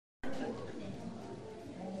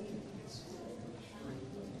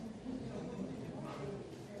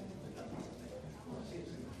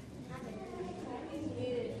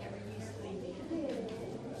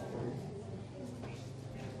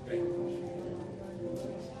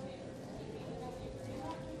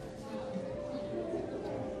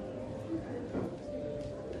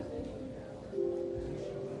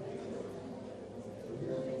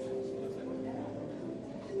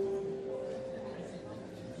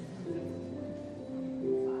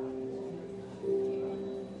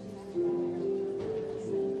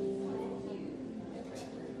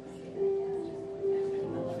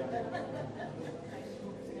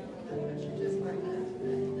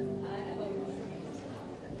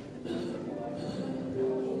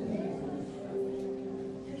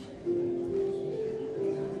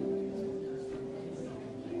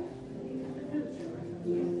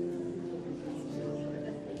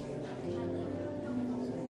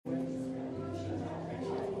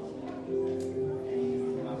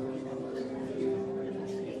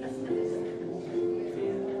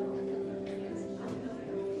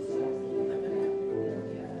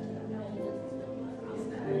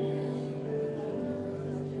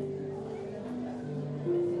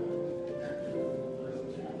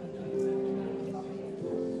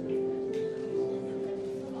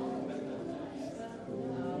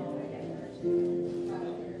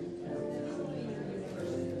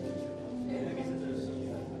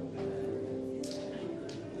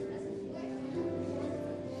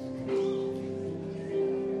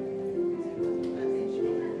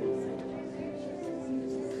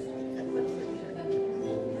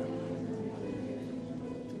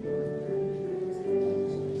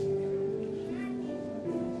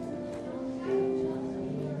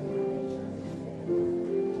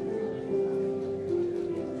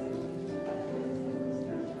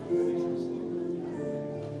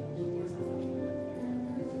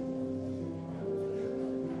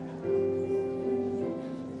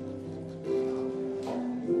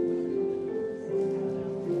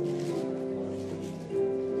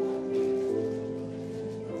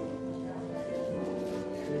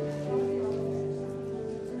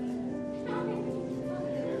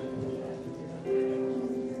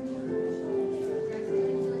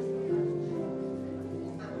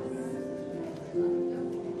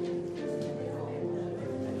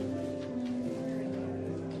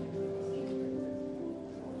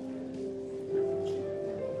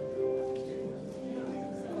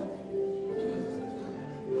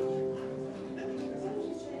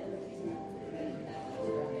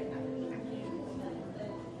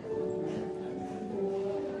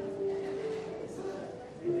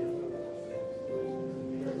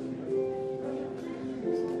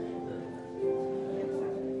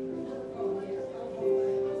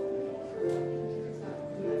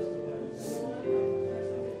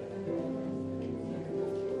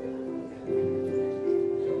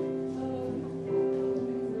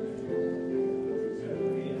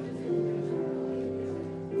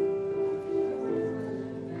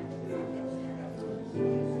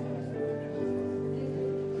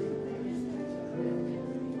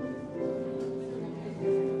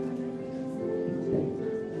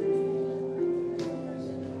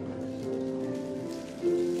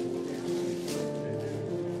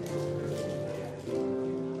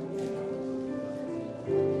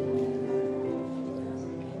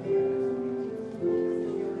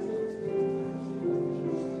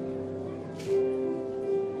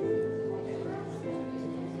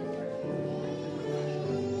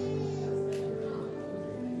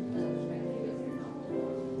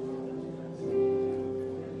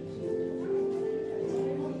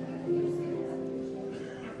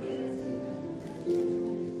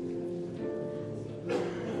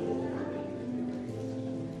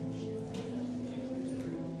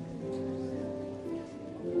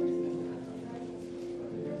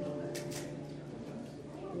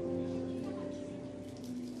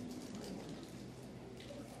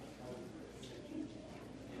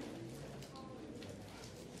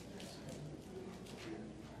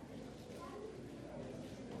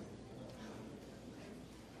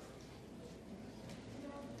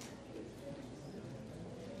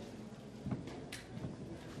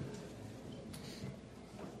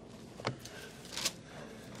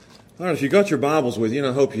All right, if you got your Bibles with you, and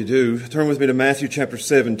I hope you do, turn with me to Matthew chapter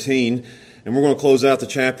 17, and we're going to close out the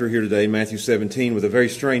chapter here today, Matthew 17, with a very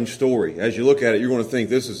strange story. As you look at it, you're going to think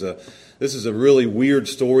this is a really weird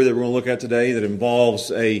story that we're going to look at today that involves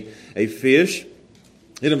a fish.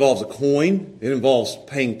 It involves a coin. It involves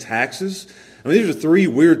paying taxes. I mean, these are three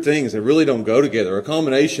weird things that really don't go together. A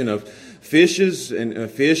combination of fish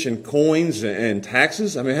and coins and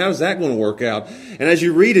taxes. I mean, how is that going to work out? And as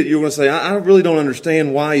you read it, you're going to say, I really don't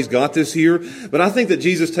understand why he's got this here. But I think that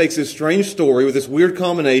Jesus takes this strange story with this weird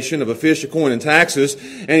combination of a fish, a coin, and taxes,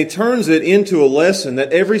 and he turns it into a lesson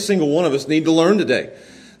that every single one of us need to learn today.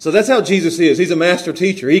 So that's how Jesus is. He's a master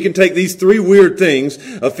teacher. He can take these three weird things,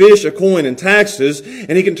 a fish, a coin, and taxes,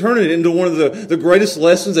 and he can turn it into one of the greatest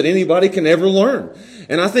lessons that anybody can ever learn.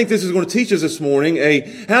 And I think this is going to teach us this morning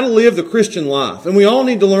how to live the Christian life. And we all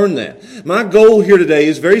need to learn that. My goal here today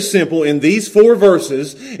is very simple. In these 4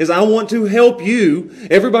 verses is I want to help you,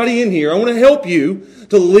 everybody in here, I want to help you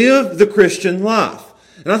to live the Christian life.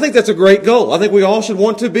 And I think that's a great goal. I think we all should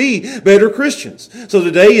want to be better Christians. So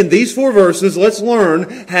today in these 4 verses, let's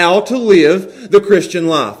learn how to live the Christian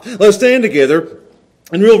life. Let's stand together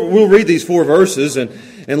and we'll read these 4 verses and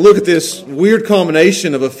look at this weird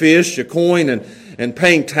combination of a fish, a coin, and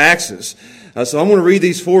paying taxes. So I'm going to read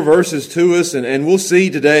these 4 verses to us and we'll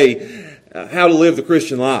see today how to live the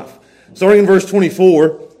Christian life. Starting in verse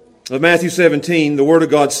 24 of Matthew 17, the Word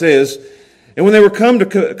of God says, "And when they were come to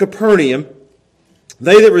Capernaum,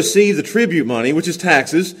 they that received the tribute money, which is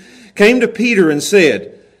taxes, came to Peter and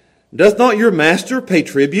said, Doth not your master pay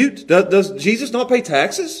tribute? Does Jesus not pay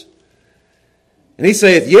taxes? And he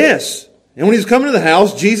saith, Yes. And when he was coming to the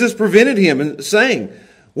house, Jesus prevented him, and saying,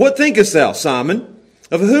 What thinkest thou, Simon?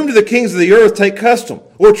 Of whom do the kings of the earth take custom,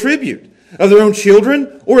 or tribute? Of their own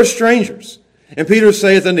children, or of strangers? And Peter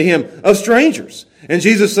saith unto him, Of strangers. And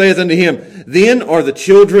Jesus saith unto him, Then are the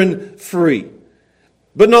children free.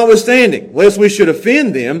 But notwithstanding, lest we should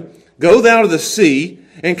offend them, go thou to the sea,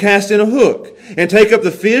 and cast in a hook, and take up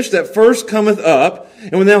the fish that first cometh up,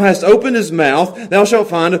 and when thou hast opened his mouth, thou shalt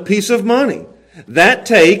find a piece of money. That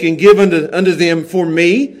take, and give unto them for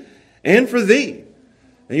me, and for thee."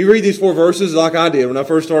 And you read these 4 verses like I did when I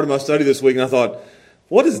first started my study this week, and I thought,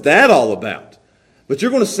 what is that all about? But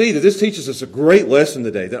you're going to see that this teaches us a great lesson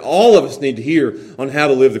today that all of us need to hear on how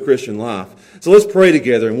to live the Christian life. So let's pray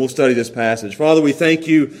together and we'll study this passage. Father, we thank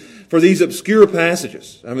you for these obscure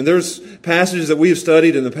passages. I mean, there's passages that we have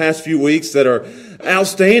studied in the past few weeks that are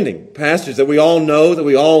outstanding passages that we all know, that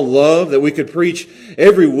we all love, that we could preach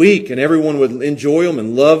every week and everyone would enjoy them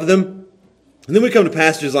and love them. And then we come to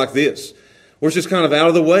passages like this, where it's just kind of out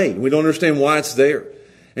of the way. We don't understand why it's there.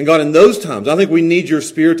 And God, in those times, I think we need your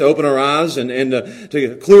Spirit to open our eyes and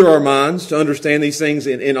to clear our minds to understand these things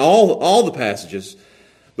in all the passages,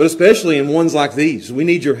 but especially in ones like these. We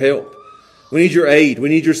need your help. We need your aid. We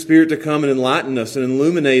need your Spirit to come and enlighten us and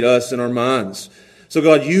illuminate us in our minds. So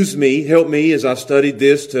God, use me, help me as I've studied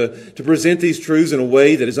this to present these truths in a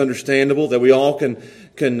way that is understandable, that we all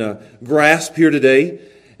can grasp here today.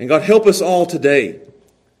 And God, help us all today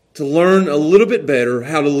to learn a little bit better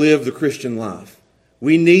how to live the Christian life.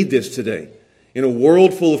 We need this today. In a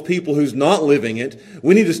world full of people who's not living it,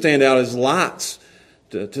 we need to stand out as lights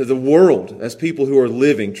to the world, as people who are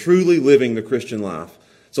truly living the Christian life.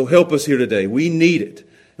 So help us here today. We need it.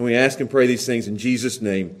 And we ask and pray these things in Jesus'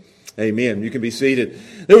 name. Amen. You can be seated.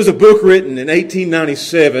 There was a book written in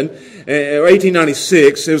 1897 or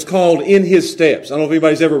 1896. It was called In His Steps. I don't know if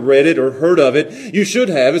anybody's ever read it or heard of it. You should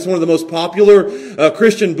have. It's one of the most popular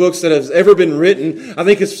Christian books that has ever been written. I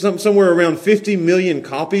think it's somewhere around 50 million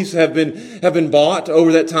copies have been bought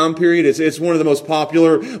over that time period. It's one of the most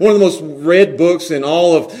popular, one of the most read books in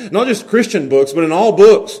all of, not just Christian books, but in all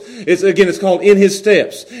books. It's called In His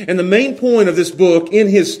Steps. And the main point of this book, In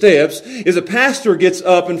His Steps, is a pastor gets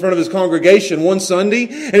up in front of his congregation one Sunday,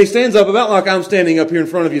 and he stands up about like I'm standing up here in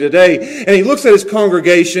front of you today, and he looks at his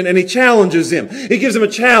congregation and he challenges them. He gives them a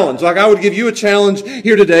challenge, like I would give you a challenge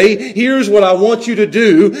here today. Here's what I want you to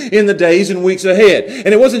do in the days and weeks ahead.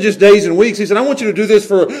 And it wasn't just days and weeks. He said, I want you to do this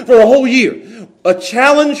for a whole year. A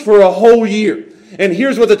challenge for a whole year. And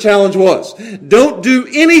here's what the challenge was. Don't do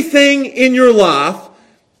anything in your life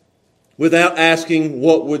without asking,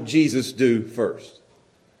 what would Jesus do first?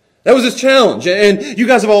 That was his challenge. And you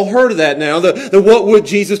guys have all heard of that now. The What Would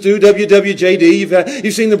Jesus Do? WWJD.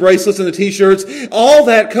 You've seen the bracelets and the t-shirts. All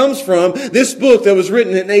that comes from this book that was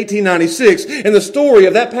written in 1896. And the story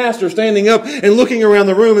of that pastor standing up and looking around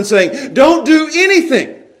the room and saying, don't do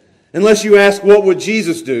anything unless you ask, what would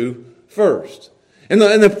Jesus do first? And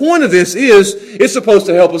the point of this is, it's supposed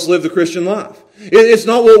to help us live the Christian life. It's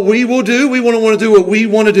not what we will do. We want to do what we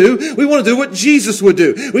want to do. We want to do what Jesus would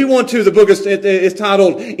do. We want to, the book is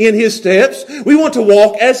titled, In His Steps. We want to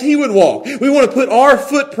walk as He would walk. We want to put our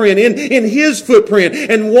footprint in His footprint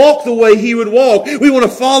and walk the way He would walk. We want to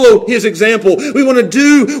follow His example. We want to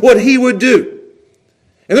do what He would do.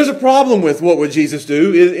 And there's a problem with what would Jesus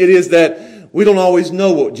do. It is that we don't always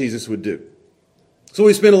know what Jesus would do. So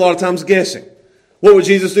we spend a lot of times guessing. What would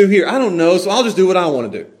Jesus do here? I don't know, so I'll just do what I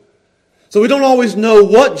want to do. So we don't always know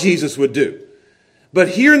what Jesus would do. But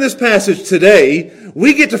here in this passage today,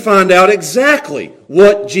 we get to find out exactly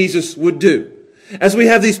what Jesus would do. As we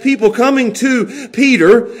have these people coming to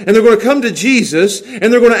Peter, and they're going to come to Jesus, and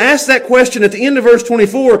they're going to ask that question at the end of verse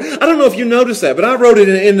 24. I don't know if you noticed that, but I wrote it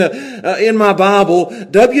in my Bible,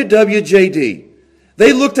 WWJD.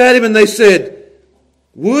 They looked at him and they said,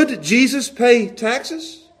 would Jesus pay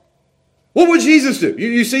taxes? What would Jesus do?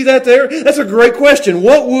 You see that there? That's a great question.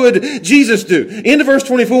 What would Jesus do? Into verse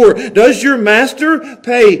 24. Does your master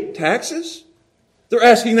pay taxes? They're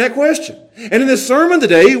asking that question. And in this sermon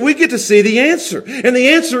today, we get to see the answer. And the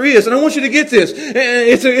answer is, and I want you to get this,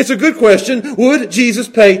 it's a good question, would Jesus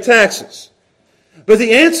pay taxes? But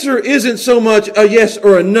the answer isn't so much a yes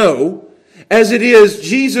or a no, as it is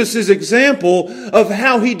Jesus' example of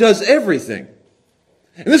how He does everything.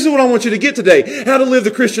 And this is what I want you to get today. How to live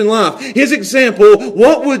the Christian life. His example,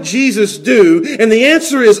 what would Jesus do? And the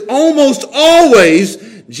answer is almost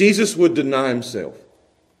always, Jesus would deny Himself.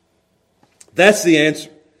 That's the answer.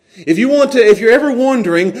 If you're ever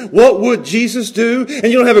wondering, what would Jesus do?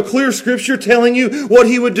 And you don't have a clear scripture telling you what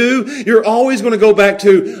He would do, you're always going to go back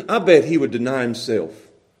to, I bet He would deny Himself.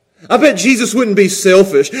 I bet Jesus wouldn't be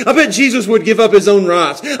selfish. I bet Jesus would give up His own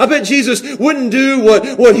rights. I bet Jesus wouldn't do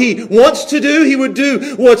what He wants to do. He would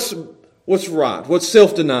do what's right, what's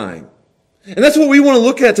self-denying. And that's what we want to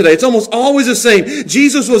look at today. It's almost always the same.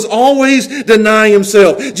 Jesus was always denying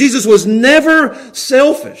Himself. Jesus was never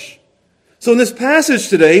selfish. So in this passage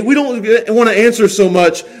today, we don't want to answer so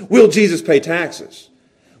much, will Jesus pay taxes?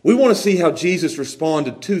 We want to see how Jesus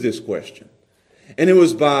responded to this question. And it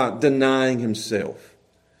was by denying Himself.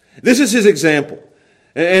 This is His example.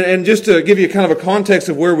 And just to give you kind of a context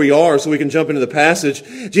of where we are so we can jump into the passage,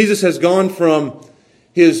 Jesus has gone from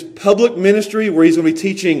His public ministry where He's going to be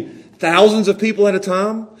teaching thousands of people at a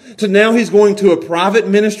time to now He's going to a private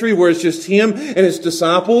ministry where it's just Him and His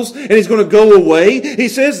disciples, and He's going to go away. He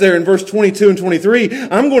says there in verse 22 and 23,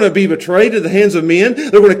 I'm going to be betrayed to the hands of men.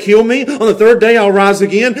 They're going to kill me. On the third day I'll rise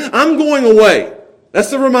again. I'm going away.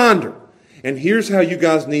 That's the reminder. And here's how you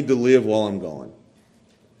guys need to live while I'm gone.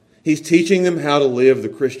 He's teaching them how to live the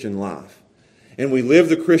Christian life. And we live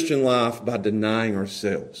the Christian life by denying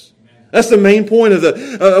ourselves. That's the main point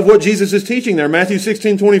of what Jesus is teaching there. Matthew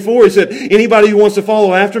 16:24, He said, anybody who wants to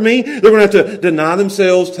follow after me, they're going to have to deny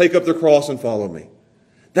themselves, take up their cross, and follow me.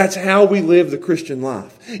 That's how we live the Christian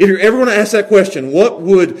life. If you're ever going to ask that question, what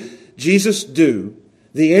would Jesus do?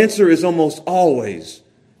 The answer is almost always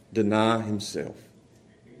deny Himself.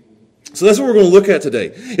 So that's what we're going to look at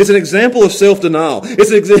today. It's an example of self-denial.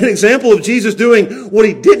 It's an example of Jesus doing what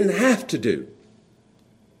He didn't have to do.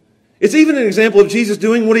 It's even an example of Jesus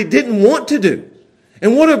doing what He didn't want to do.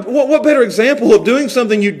 And what better example of doing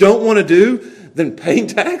something you don't want to do than paying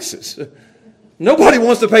taxes? Nobody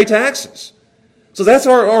wants to pay taxes. So that's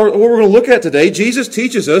what we're going to look at today. Jesus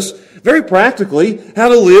teaches us very practically how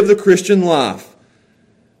to live the Christian life.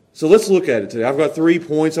 So let's look at it today. I've got 3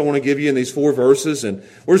 points I want to give you in these 4 verses, and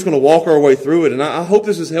we're just going to walk our way through it. And I hope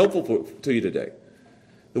this is helpful to you today,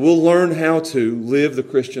 that we'll learn how to live the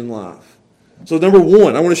Christian life. So number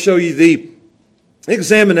 1, I want to show you the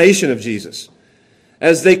examination of Jesus.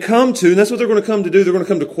 As they come to, and that's what they're going to come to do, they're going to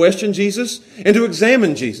come to question Jesus and to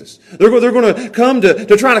examine Jesus. They're going to come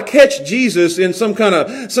to try to catch Jesus in some kind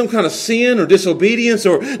of sin or disobedience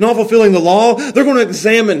or not fulfilling the law. They're going to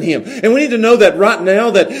examine Him. And we need to know that right now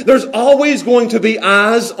that there's always going to be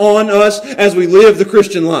eyes on us as we live the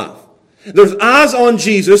Christian life. There's eyes on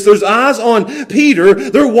Jesus. There's eyes on Peter.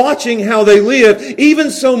 They're watching how they live, even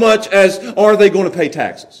so much as are they going to pay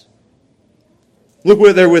taxes.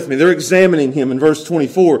 Look there with me. They're examining Him in verse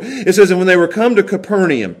 24. It says, and when they were come to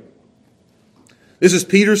Capernaum, this is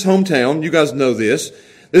Peter's hometown. You guys know this.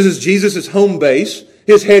 This is Jesus' home base,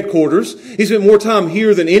 His headquarters. He spent more time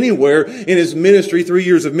here than anywhere in His ministry, 3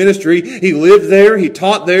 years of ministry. He lived there. He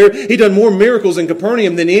taught there. He done more miracles in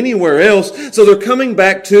Capernaum than anywhere else. So they're coming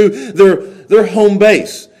back to their home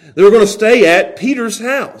base. They're going to stay at Peter's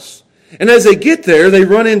house. And as they get there, they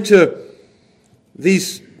run into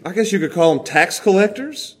these, I guess you could call them tax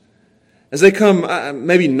collectors, as they come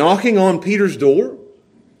maybe knocking on Peter's door.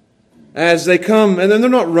 as they come, and then they're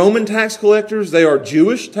not Roman tax collectors, they are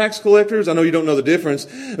Jewish tax collectors. I know you don't know the difference.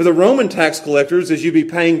 But the Roman tax collectors is you'd be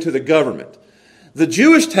paying to the government. The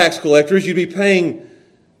Jewish tax collectors, you'd be paying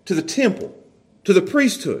to the temple, to the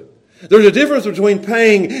priesthood. There's a difference between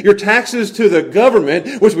paying your taxes to the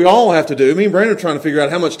government, which we all have to do. Me and Brandon were trying to figure out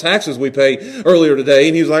how much taxes we pay earlier today.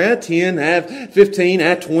 And he was like, add 10, add 15,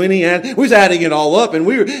 add 20, we was adding it all up. And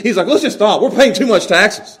he's like, let's just stop. We're paying too much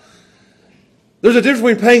taxes. There's a difference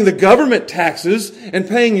between paying the government taxes and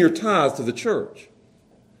paying your tithe to the church.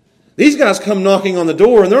 These guys come knocking on the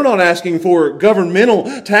door and they're not asking for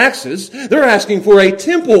governmental taxes. They're asking for a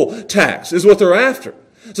temple tax is what they're after.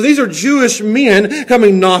 So these are Jewish men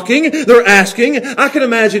coming knocking. They're asking. I can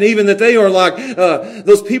imagine even that they are like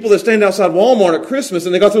those people that stand outside Walmart at Christmas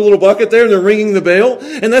and they got their little bucket there and they're ringing the bell.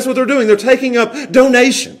 And that's what they're doing. They're taking up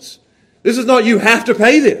donations. This is not you have to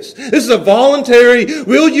pay this. This is a voluntary,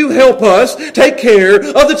 will you help us take care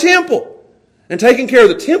of the temple? And taking care of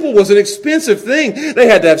the temple was an expensive thing. They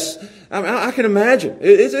had to have, I can imagine.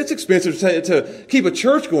 It's expensive to keep a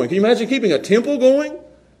church going. Can you imagine keeping a temple going?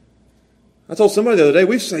 I told somebody the other day,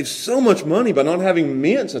 we've saved so much money by not having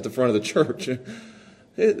mints at the front of the church.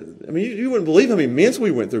 You wouldn't believe how many mints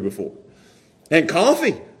we went through before. And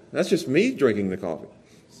coffee. That's just me drinking the coffee.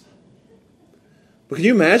 But can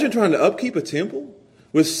you imagine trying to upkeep a temple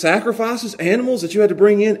with sacrifices, animals that you had to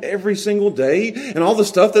bring in every single day and all the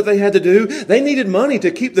stuff that they had to do? They needed money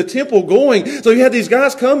to keep the temple going. So you had these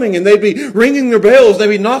guys coming and they'd be ringing their bells. They'd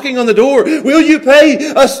be knocking on the door. Will you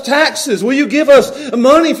pay us taxes? Will you give us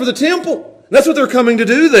money for the temple? That's what they're coming to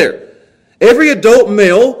do there. Every adult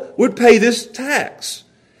male would pay this tax.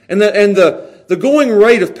 And the going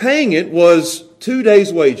rate of paying it was 2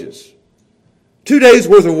 days' wages. 2 days'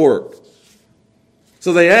 worth of work.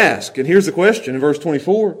 So they ask, and here's the question in verse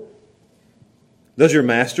 24. Does your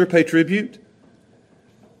master pay tribute?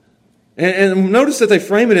 And notice that they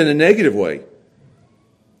frame it in a negative way.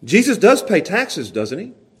 Jesus does pay taxes, doesn't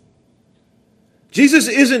he? Jesus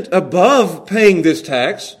isn't above paying this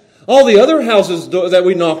tax. All the other houses that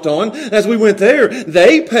we knocked on, as we went there,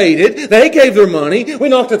 they paid it. They gave their money. We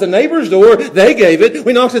knocked at the neighbor's door. They gave it.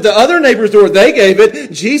 We knocked at the other neighbor's door. They gave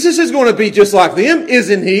it. Jesus is going to be just like them,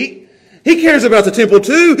 isn't he? He cares about the temple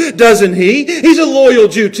too, doesn't he? He's a loyal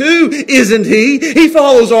Jew too, isn't he? He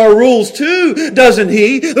follows our rules too, doesn't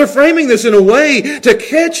he? They're framing this in a way to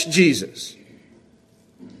catch Jesus.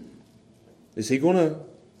 Is he going to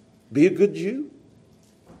be a good Jew?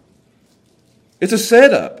 It's a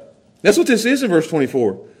setup. That's what this is in verse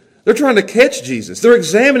 24. They're trying to catch Jesus. They're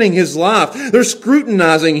examining his life. They're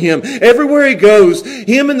scrutinizing him. Everywhere he goes,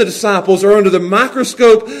 him and the disciples are under the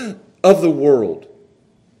microscope of the world.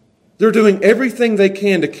 They're doing everything they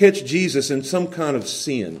can to catch Jesus in some kind of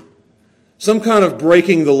sin, some kind of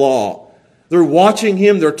breaking the law. They're watching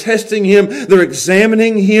him. They're testing him. They're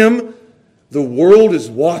examining him. The world is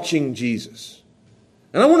watching Jesus.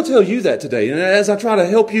 And I want to tell you that today. And as I try to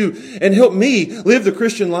help you and help me live the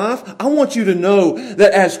Christian life, I want you to know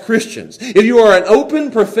that as Christians, if you are an open,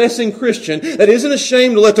 professing Christian that isn't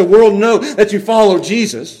ashamed to let the world know that you follow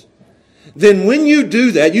Jesus, then when you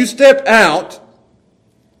do that, you step out,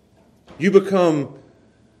 you become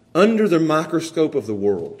under the microscope of the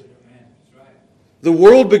world. The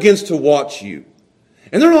world begins to watch you.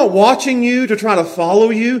 And they're not watching you to try to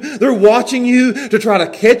follow you. They're watching you to try to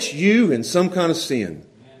catch you in some kind of sin.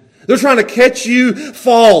 They're trying to catch you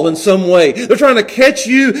fall in some way. They're trying to catch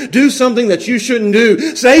you do something that you shouldn't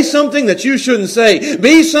do. Say something that you shouldn't say.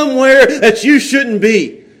 Be somewhere that you shouldn't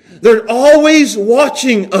be. They're always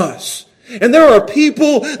watching us. And there are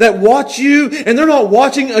people that watch you, and they're not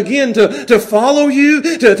watching, again, to follow you,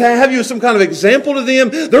 to have you as some kind of example to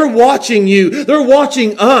them. They're watching you. They're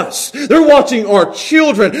watching us. They're watching our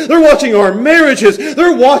children. They're watching our marriages.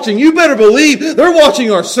 They're watching, you better believe, they're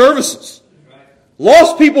watching our services.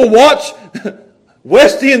 Lost people watch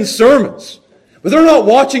West End sermons. But they're not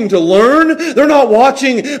watching to learn. They're not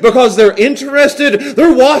watching because they're interested.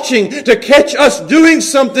 They're watching to catch us doing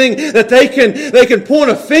something that they can point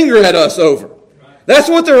a finger at us over. That's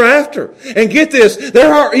what they're after. And get this,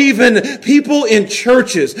 there are even people in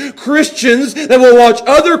churches, Christians, that will watch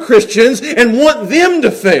other Christians and want them to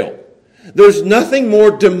fail. There's nothing more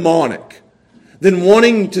demonic than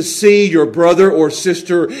wanting to see your brother or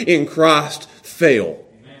sister in Christ fail.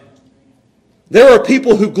 There are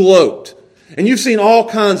people who gloat. And you've seen all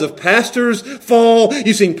kinds of pastors fall.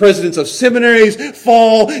 You've seen presidents of seminaries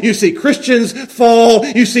fall. You see Christians fall.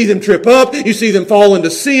 You see them trip up. You see them fall into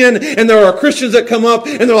sin. And there are Christians that come up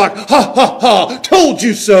and they're like, ha, ha, ha, told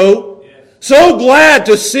you so. So glad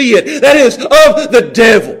to see it. That is of the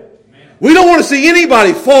devil. We don't want to see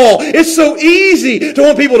anybody fall. It's so easy to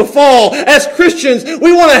want people to fall. As Christians,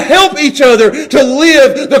 we want to help each other to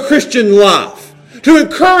live the Christian life, to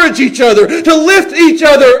encourage each other, to lift each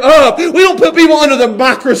other up. We don't put people under the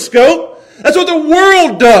microscope. That's what the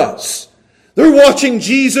world does. They're watching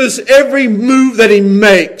Jesus every move that he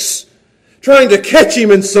makes, trying to catch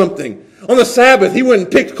him in something. On the Sabbath, he went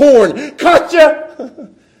and picked corn.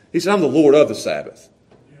 Gotcha! He said, I'm the Lord of the Sabbath.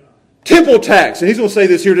 Temple tax. And he's going to say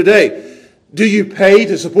this here today. Do you pay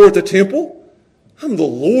to support the temple? I'm the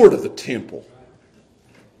Lord of the temple.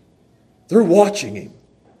 They're watching him.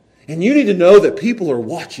 And you need to know that people are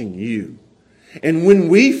watching you. And when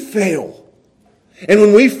we fail, and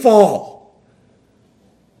when we fall,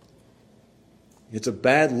 it's a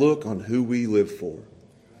bad look on who we live for.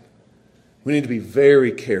 We need to be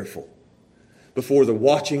very careful before the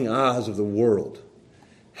watching eyes of the world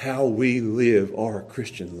how we live our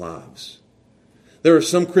Christian lives. There are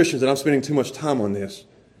some Christians, and I'm spending too much time on this,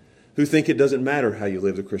 who think it doesn't matter how you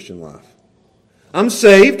live the Christian life. I'm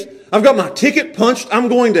saved. I've got my ticket punched. I'm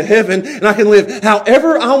going to heaven, and I can live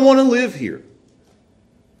however I want to live here.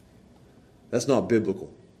 That's not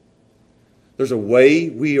biblical. There's a way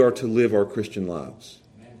we are to live our Christian lives.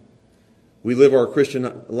 We live our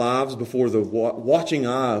Christian lives before the watching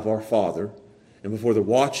eye of our Father and before the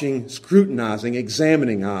watching, scrutinizing,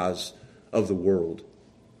 examining eyes of the world.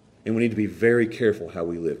 And we need to be very careful how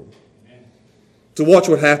we live them. So watch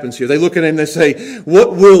what happens here. They look at him and they say,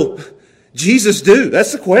 what will Jesus do?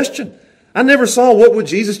 That's the question. I never saw what would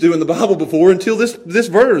Jesus do in the Bible before until this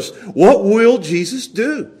verse. What will Jesus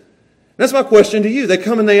do? That's my question to you. They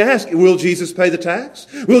come and they ask, will Jesus pay the tax?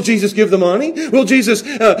 Will Jesus give the money? Will Jesus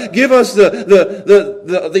give us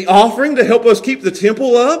the offering to help us keep the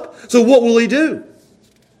temple up? So what will he do?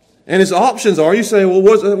 And his options are, you say, well,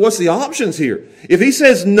 what's the options here? If he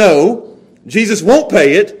says no, Jesus won't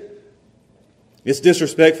pay it, it's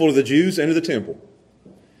disrespectful to the Jews and to the temple.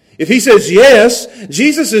 If he says yes,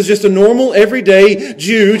 Jesus is just a normal, everyday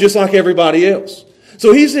Jew, just like everybody else.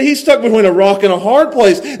 So he's stuck between a rock and a hard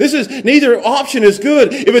place. Neither option is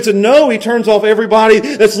good. If it's a no, he turns off everybody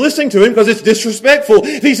that's listening to him because it's disrespectful.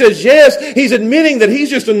 If he says yes, he's admitting that he's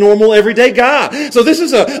just a normal, everyday guy. So this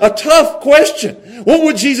is a tough question. What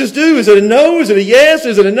would Jesus do? Is it a no? Is it a yes?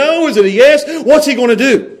 Is it a no? Is it a yes? What's he going to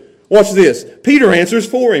do? Watch this. Peter answers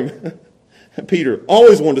for him. Peter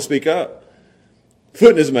always wanted to speak up.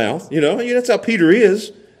 Foot in his mouth. That's how Peter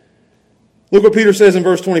is. Look what Peter says in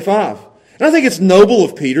verse 25. And I think it's noble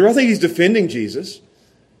of Peter. I think he's defending Jesus.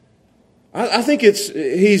 I think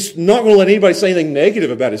he's not going to let anybody say anything negative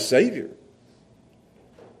about his Savior.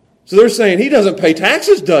 So they're saying, he doesn't pay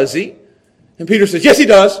taxes, does he? And Peter says, yes, he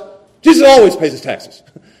does. Jesus always pays his taxes.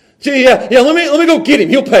 Yeah, let me go get him.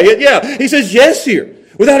 He'll pay it. Yeah, he says yes here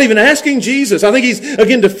without even asking Jesus. I think he's,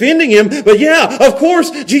 again, defending him. But yeah, of course,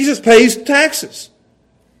 Jesus pays taxes.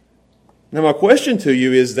 Now my question to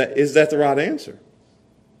you is that the right answer?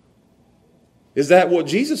 Is that what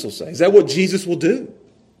Jesus will say? Is that what Jesus will do?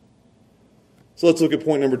 So let's look at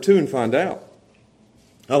point number 2 and find out.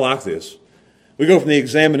 I like this. We go from the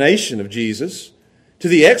examination of Jesus to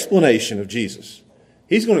the explanation of Jesus.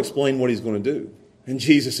 He's going to explain what he's going to do. And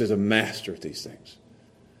Jesus is a master at these things.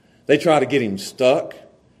 They try to get him stuck,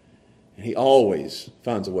 and he always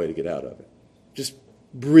finds a way to get out of it. Just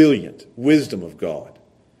brilliant wisdom of God.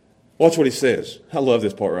 Watch what he says. I love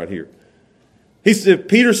this part right here.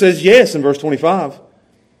 Peter says yes in verse 25.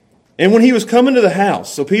 And when he was coming to the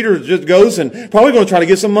house, so Peter just goes and probably going to try to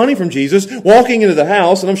get some money from Jesus, walking into the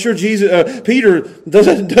house, and I'm sure Peter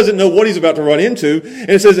doesn't know what he's about to run into. And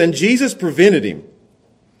it says, and Jesus prevented him.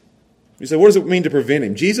 You say, what does it mean to prevent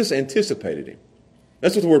him? Jesus anticipated him.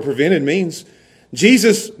 That's what the word prevented means.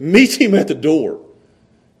 Jesus meets him at the door.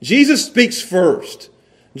 Jesus speaks first.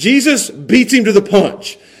 Jesus beats him to the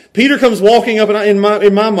punch. Peter comes walking up, and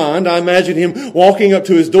in my mind, I imagine him walking up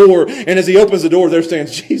to his door, and as he opens the door, there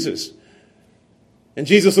stands Jesus. And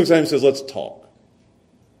Jesus looks at him and says, let's talk.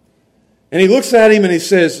 And he looks at him and he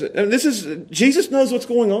says, Jesus knows what's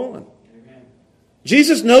going on. Amen.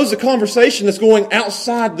 Jesus knows the conversation that's going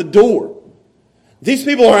outside the door. These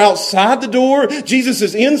people are outside the door. Jesus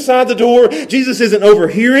is inside the door. Jesus isn't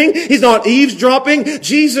overhearing. He's not eavesdropping.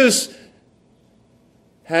 Jesus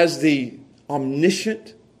has the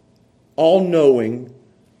omniscient, all-knowing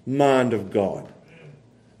mind of God.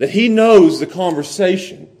 That he knows the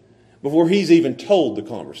conversation before he's even told the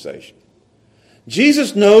conversation.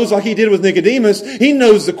 Jesus knows, like he did with Nicodemus, he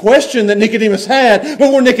knows the question that Nicodemus had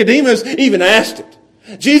before Nicodemus even asked it.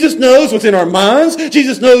 Jesus knows what's in our minds.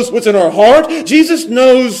 Jesus knows what's in our heart. Jesus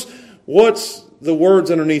knows what's the words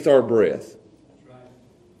underneath our breath.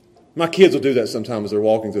 My kids will do that sometimes as they're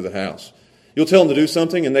walking through the house. You'll tell them to do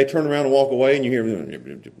something, and they turn around and walk away, and you hear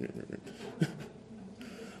them.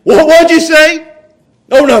 What'd you say?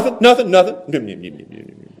 Oh, nothing.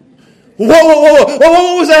 What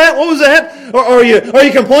was that? What was that? Are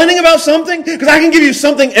you complaining about something? Because I can give you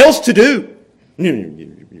something else to do.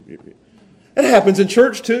 That happens in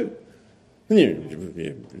church too.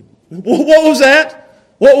 What was that?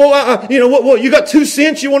 What? You got 2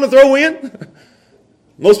 cents you want to throw in?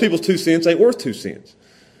 Most people's 2 cents ain't worth 2 cents.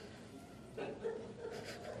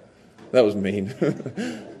 That was mean. I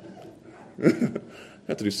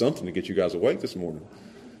have to do something to get you guys awake this morning.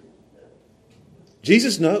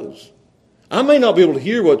 Jesus knows. I may not be able to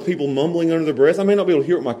hear what people mumbling under their breath. I may not be able to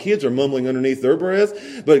hear what my kids are mumbling underneath their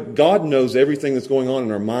breath. But God knows everything that's going on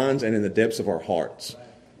in our minds and in the depths of our hearts.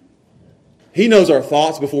 He knows our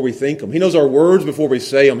thoughts before we think them. He knows our words before we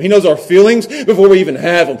say them. He knows our feelings before we even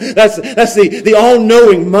have them. That's the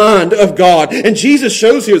all-knowing mind of God. And Jesus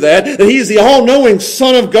shows here that He is the all-knowing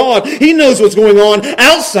Son of God. He knows what's going on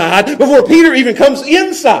outside before Peter even comes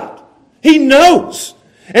inside. He knows.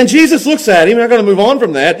 And Jesus looks at him, and I'm going to move on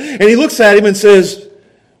from that, and He looks at him and says,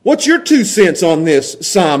 "What's your 2 cents on this,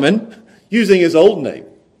 Simon?" Using his old name.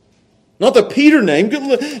 Not the Peter name.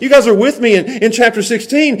 You guys are with me in chapter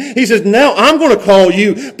 16. He says, now I'm going to call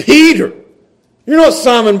you Peter. You're not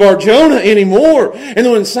Simon Bar-Jonah anymore. And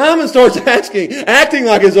then when Simon starts acting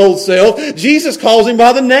like his old self, Jesus calls him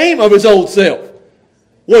by the name of his old self.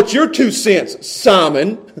 What's your 2 cents,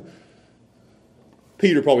 Simon?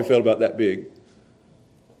 Peter probably felt about that big.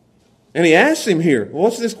 And he asks him here,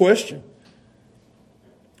 what's this question?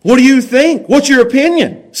 What do you think? What's your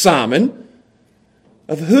opinion, Simon?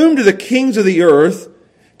 Of whom do the kings of the earth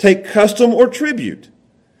take custom or tribute?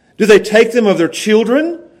 Do they take them of their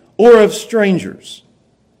children or of strangers?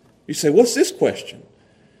 You say, what's this question?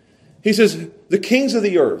 He says, the kings of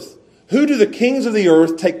the earth. Who do the kings of the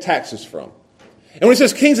earth take taxes from? And when he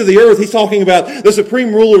says kings of the earth, he's talking about the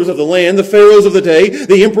supreme rulers of the land, the pharaohs of the day,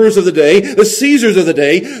 the emperors of the day, the Caesars of the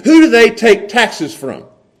day. Who do they take taxes from?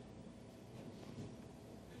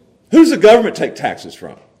 Who does the government take taxes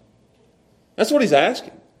from? That's what he's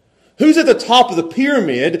asking. Who's at the top of the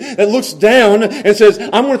pyramid that looks down and says,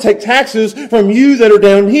 I'm going to take taxes from you that are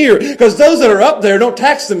down here? Because those that are up there don't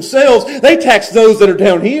tax themselves. They tax those that are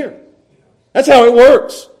down here. That's how it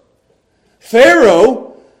works.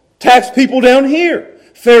 Pharaoh taxed people down here.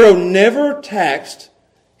 Pharaoh never taxed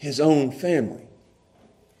his own family.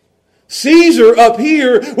 Caesar up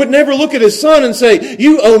here would never look at his son and say,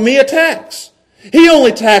 you owe me a tax. He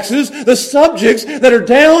only taxes the subjects that are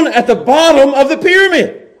down at the bottom of the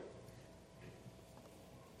pyramid.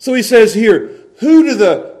 So he says here, who do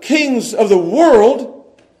the kings of the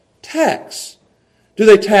world tax? Do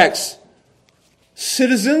they tax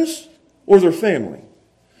citizens or their family?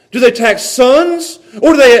 Do they tax sons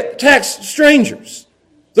or do they tax strangers?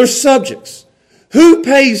 Their subjects. Who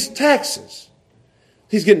pays taxes?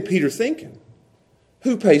 He's getting Peter thinking.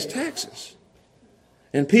 Who pays taxes?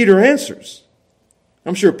 And Peter answers.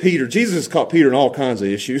 I'm sure Jesus has caught Peter in all kinds of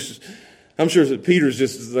issues. I'm sure that Peter's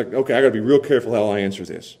just like, okay, I got to be real careful how I answer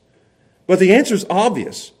this. But the answer is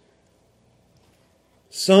obvious.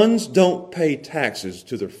 Sons don't pay taxes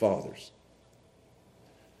to their fathers.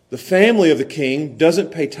 The family of the king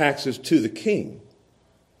doesn't pay taxes to the king.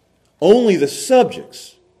 Only the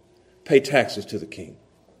subjects pay taxes to the king.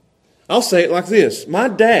 I'll say it like this. My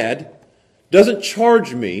dad doesn't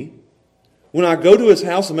charge me when I go to his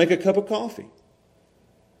house and make a cup of coffee.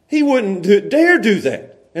 He wouldn't dare do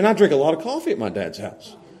that. And I drink a lot of coffee at my dad's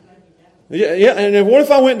house. Yeah. And what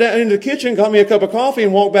if I went down into the kitchen, got me a cup of coffee,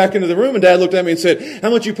 and walked back into the room, and Dad looked at me and said, how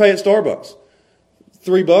much you pay at Starbucks?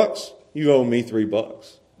 $3? You owe me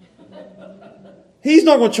 $3. He's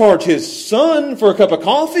not going to charge his son for a cup of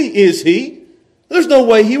coffee, is he? There's no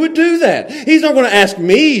way he would do that. He's not going to ask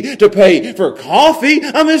me to pay for coffee.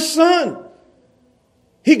 I'm his son.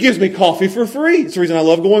 He gives me coffee for free. It's the reason I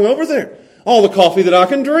love going over there. All the coffee that I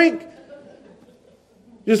can drink.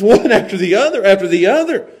 Just one after the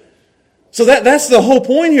other. So that's the whole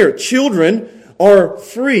point here. Children are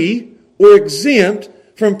free or exempt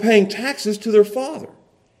from paying taxes to their father.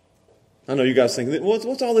 I know you guys think,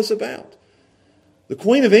 what's all this about? The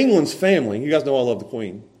Queen of England's family, you guys know I love the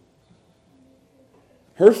Queen.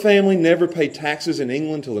 Her family never paid taxes in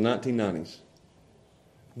England until the 1990s.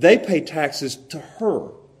 They paid taxes to her.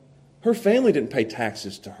 Her family didn't pay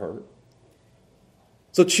taxes to her.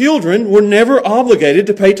 So children were never obligated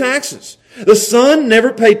to pay taxes. The son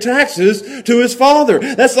never paid taxes to his father.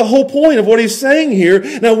 That's the whole point of what he's saying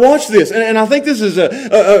here. Now watch this. And I think this is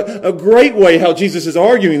a great way how Jesus is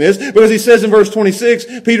arguing this. Because he says in verse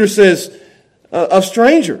 26, Peter says, of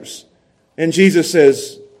strangers. And Jesus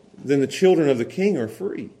says, then the children of the king are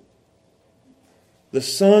free. The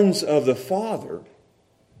sons of the Father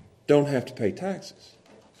don't have to pay taxes.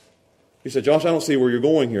 You said, Josh, I don't see where you're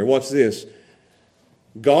going here. Watch this.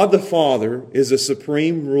 God the Father is the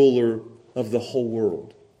supreme ruler of the whole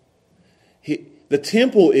world. The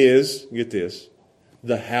temple is, get this,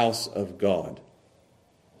 the house of God.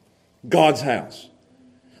 God's house.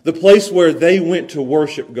 The place where they went to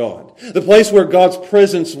worship God. The place where God's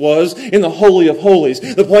presence was in the Holy of Holies.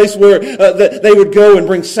 The place where they would go and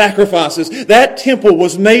bring sacrifices. That temple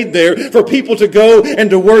was made there for people to go and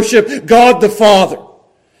to worship God the Father.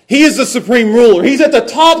 He is the supreme ruler. He's at the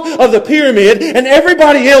top of the pyramid and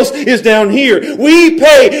everybody else is down here. We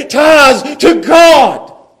pay tithes to God.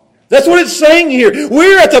 That's what it's saying here.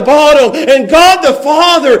 We're at the bottom and God the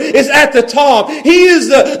Father is at the top. He is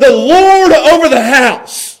the Lord over the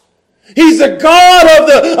house. He's the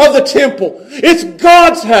God of the temple. It's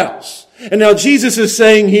God's house. And now Jesus is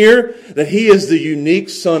saying here that He is the unique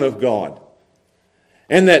Son of God.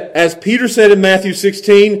 And that, as Peter said in Matthew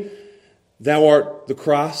 16, Thou art the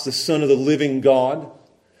Christ, the Son of the living God.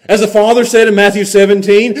 As the Father said in Matthew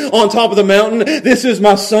 17, on top of the mountain, this is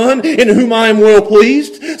my Son in whom I am well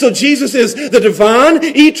pleased. So Jesus is the divine,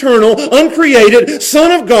 eternal, uncreated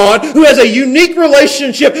Son of God who has a unique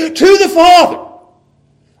relationship to the Father.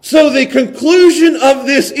 So the conclusion of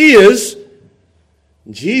this is,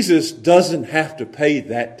 Jesus doesn't have to pay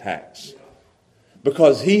that tax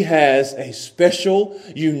because He has a special,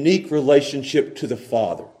 unique relationship to the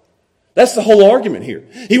Father. That's the whole argument here.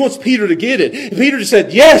 He wants Peter to get it. Peter just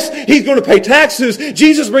said, yes, he's going to pay taxes.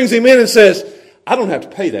 Jesus brings him in and says, I don't have to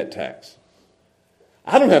pay that tax.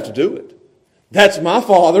 I don't have to do it. That's my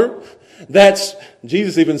Father.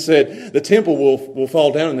 Jesus even said, the temple will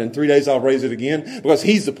fall down and in 3 days I'll raise it again because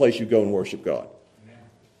He's the place you go and worship God.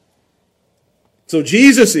 So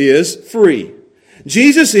Jesus is free.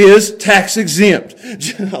 Jesus is tax exempt.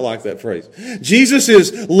 I like that phrase. Jesus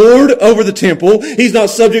is Lord over the temple. He's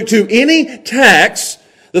not subject to any tax.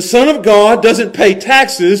 The Son of God doesn't pay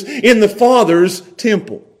taxes in the Father's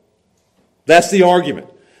temple. That's the argument.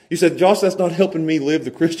 You said, Josh, that's not helping me live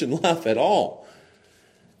the Christian life at all.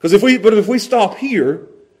 Because if we stop here,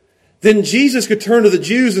 then Jesus could turn to the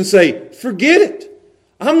Jews and say, forget it.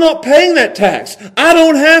 I'm not paying that tax. I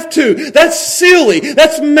don't have to. That's silly.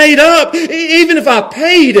 That's made up. Even if I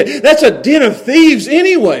paid it, that's a den of thieves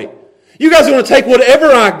anyway. You guys are going to take whatever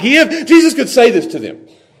I give. Jesus could say this to them.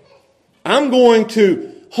 I'm going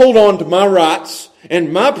to hold on to my rights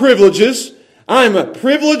and my privileges. I'm a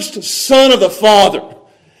privileged son of the Father.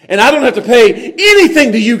 And I don't have to pay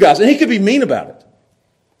anything to you guys. And He could be mean about it.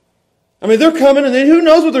 I mean, they're coming and then who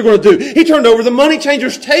knows what they're going to do. He turned over the money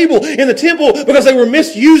changers' table in the temple because they were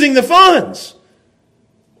misusing the funds.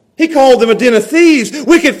 He called them a den of thieves,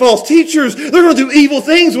 wicked false teachers. They're going to do evil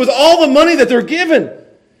things with all the money that they're given.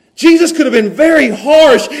 Jesus could have been very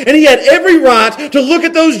harsh, and He had every right to look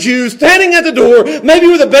at those Jews standing at the door, maybe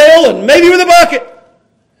with a bell and maybe with a bucket,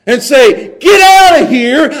 and say, get out of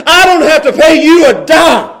here. I don't have to pay you a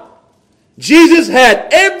dime. Jesus had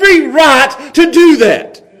every right to do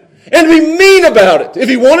that. And to be mean about it if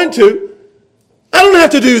He wanted to. I don't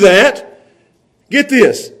have to do that. Get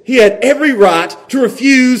this. He had every right to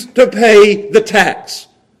refuse to pay the tax.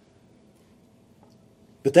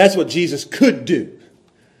 But that's what Jesus could do.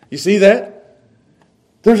 You see that?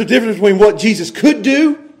 There's a difference between what Jesus could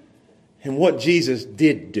do and what Jesus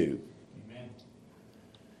did do. Amen.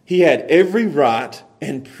 He had every right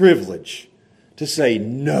and privilege to say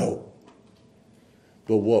no.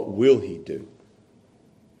 But what will He do?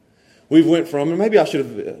 We went from, and maybe I should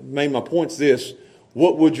have made my points this,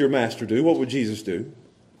 what would your Master do? What would Jesus do?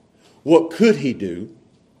 What could He do?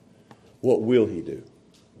 What will He do?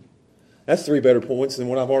 That's 3 better points than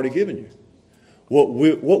what I've already given you. What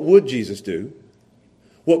would Jesus do?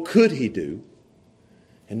 What could He do?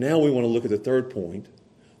 And now we want to look at the third point.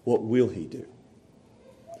 What will He do?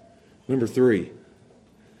 Number 3.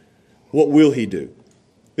 What will He do?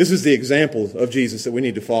 This is the example of Jesus that we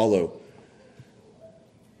need to follow.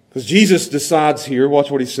 Because Jesus decides here,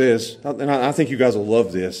 watch what He says, and I think you guys will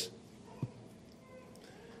love this.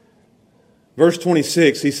 Verse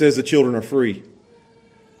 26, He says the children are free.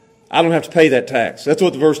 I don't have to pay that tax. That's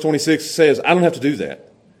what the verse 26 says. I don't have to do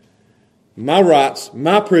that. My rights,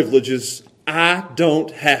 my privileges, I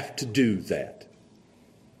don't have to do that.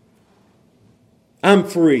 I'm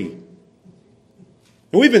free.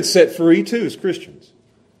 And we've been set free too as Christians.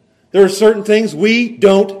 There are certain things we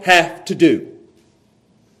don't have to do.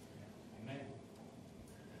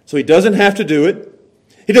 So He doesn't have to do it.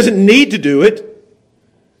 He doesn't need to do it.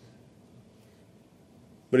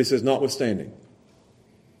 But he says, notwithstanding,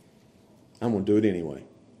 I'm going to do it anyway.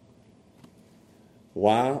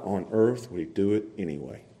 Why on earth would he do it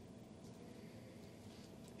anyway?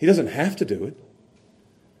 He doesn't have to do it.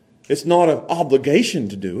 It's not an obligation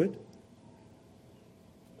to do it.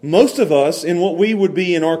 Most of us, in what we would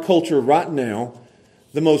be in our culture right now,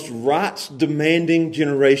 the most rights-demanding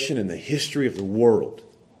generation in the history of the world,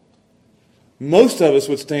 most of us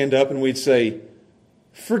would stand up and we'd say,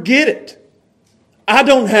 forget it. I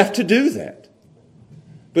don't have to do that.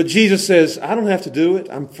 But Jesus says, I don't have to do it.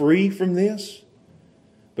 I'm free from this.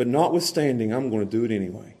 But notwithstanding, I'm going to do it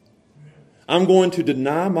anyway. I'm going to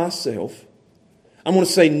deny myself. I'm going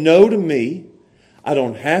to say no to me. I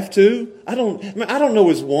don't have to. I don't know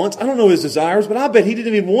his wants. I don't know his desires, but I bet he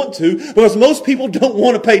didn't even want to, because most people don't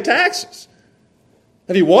want to pay taxes.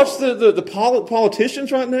 Have you watched the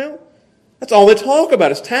politicians right now? That's all they talk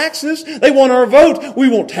about is taxes. They want our vote. We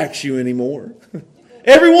won't tax you anymore.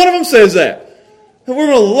 Every one of them says that. We're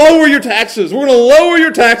going to lower your taxes. We're going to lower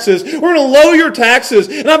your taxes. We're going to lower your taxes.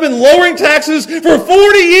 And I've been lowering taxes for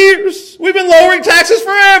 40 years. We've been lowering taxes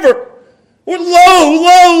forever. We're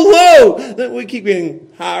low. Then we keep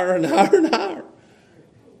getting higher and higher and higher.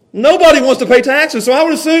 Nobody wants to pay taxes. So I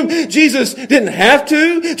would assume Jesus didn't have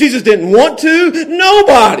to. Jesus didn't want to.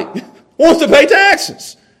 Nobody wants to pay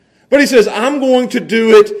taxes. But he says, I'm going to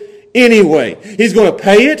do it anyway. He's going to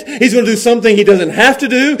pay it. He's going to do something he doesn't have to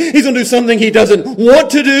do. He's going to do something he doesn't want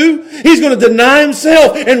to do. He's going to deny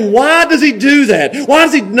himself. And why does he do that? Why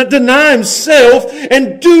does he deny himself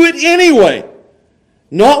and do it anyway?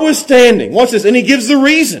 Notwithstanding, watch this, and he gives the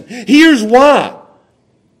reason. Here's why.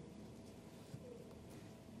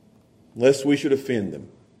 Lest we should offend them.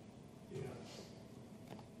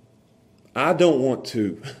 I don't want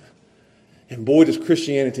to. And boy, does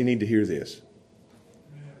Christianity need to hear this.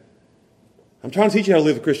 I'm trying to teach you how to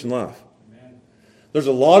live the Christian life. There's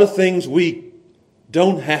a lot of things we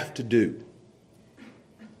don't have to do.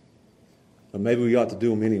 But maybe we ought to do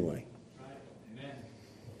them anyway.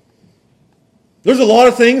 There's a lot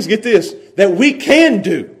of things, get this, that we can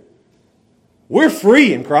do. We're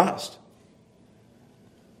free in Christ.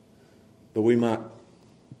 But we might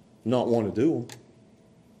not want to do them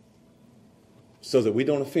so that we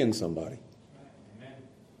don't offend somebody.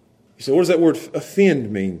 You say, what does that word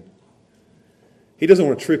offend mean? He doesn't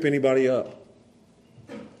want to trip anybody up.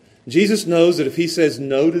 Jesus knows that if he says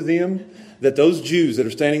no to them, that those Jews that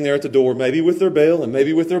are standing there at the door, maybe with their bale and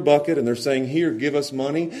maybe with their bucket, and they're saying, here, give us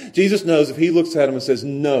money. Jesus knows if he looks at them and says,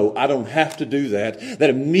 no, I don't have to do that, that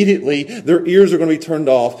immediately their ears are going to be turned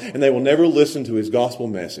off and they will never listen to his gospel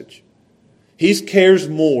message. He cares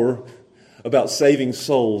more about saving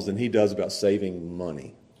souls than he does about saving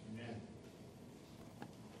money.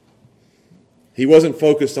 He wasn't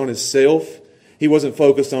focused on himself. He wasn't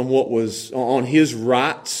focused on what was on his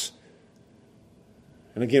rights.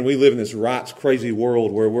 And again, we live in this rights crazy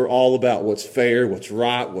world where we're all about what's fair, what's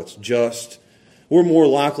right, what's just. We're more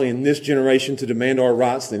likely in this generation to demand our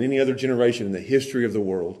rights than any other generation in the history of the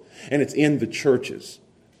world. And it's in the churches.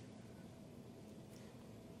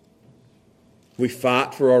 We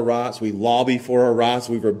fight for our rights. We lobby for our rights.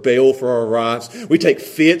 We rebel for our rights. We take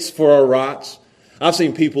fits for our rights. I've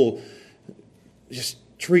seen people just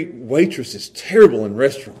treat waitresses terrible in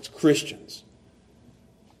restaurants, Christians,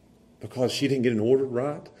 because she didn't get an order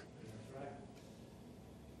right.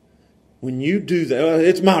 When you do that,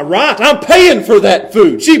 it's my right. I'm paying for that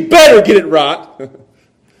food. She better get it right.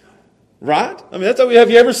 Right? I mean,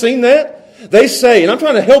 have you ever seen that? They say, and I'm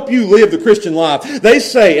trying to help you live the Christian life. They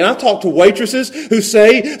say, and I've talked to waitresses who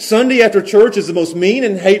say Sunday after church is the most mean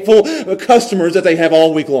and hateful customers that they have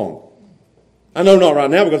all week long. I know not right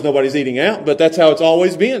now because nobody's eating out, but that's how it's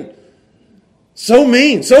always been. So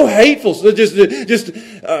mean, so hateful, so just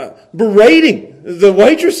berating the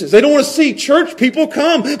waitresses. They don't want to see church people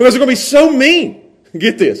come because they're going to be so mean.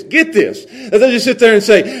 Get this. That they just sit there and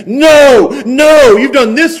say, no, you've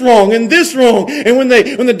done this wrong and this wrong. And when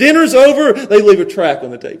the dinner's over, they leave a track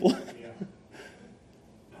on the table.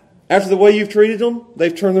 After the way you've treated them,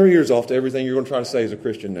 they've turned their ears off to everything you're going to try to say as a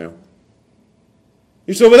Christian now.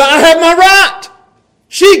 You say, well, I have my right.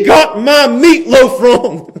 She got my meatloaf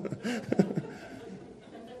wrong.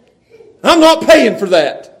 I'm not paying for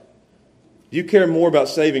that. Do you care more about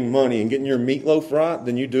saving money and getting your meatloaf right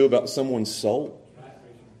than you do about someone's soul?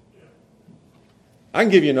 I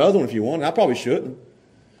can give you another one if you want. I probably shouldn't.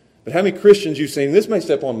 But how many Christians you've seen, this may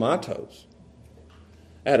step on my toes,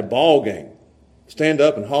 at a ball game, stand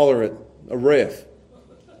up and holler at a ref.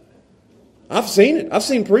 I've seen it. I've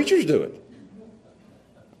seen preachers do it.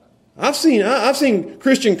 I've seen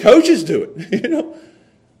Christian coaches do it.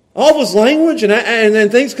 All this language and then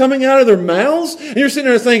things coming out of their mouths. And you're sitting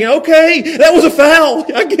there thinking, okay, that was a foul.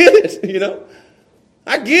 I get it,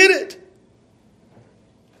 I get it.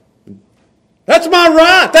 That's my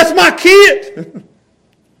right. That's my kid.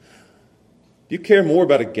 Do you care more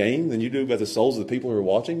about a game than you do about the souls of the people who are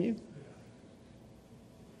watching you?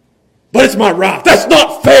 But it's my right. That's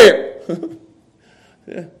not fair.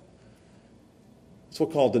 Yeah. That's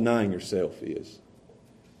what called denying yourself is.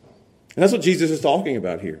 And that's what Jesus is talking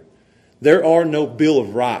about here. There are no Bill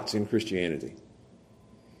of Rights in Christianity.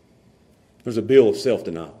 There's a bill of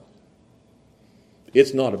self-denial.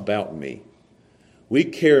 It's not about me. We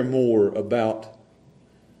care more about,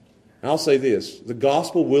 I'll say this, the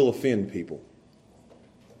gospel will offend people.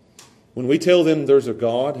 When we tell them there's a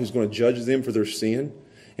God who's going to judge them for their sin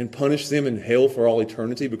and punish them in hell for all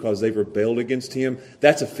eternity because they've rebelled against Him,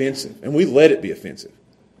 that's offensive. And we let it be offensive.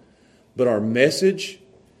 But our message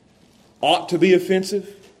ought to be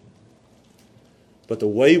offensive. But the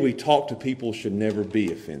way we talk to people should never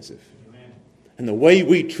be offensive. Amen. And the way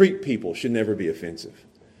we treat people should never be offensive.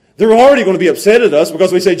 They're already going to be upset at us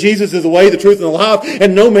because we say Jesus is the way, the truth, and the life,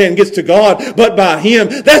 and no man gets to God but by Him.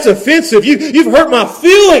 That's offensive. You've hurt my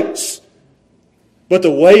feelings. But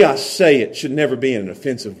the way I say it should never be in an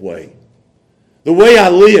offensive way. The way I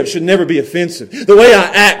live should never be offensive. The way I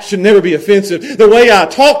act should never be offensive. The way I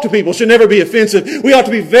talk to people should never be offensive. We ought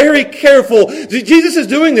to be very careful. Jesus is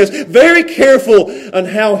doing this, very careful on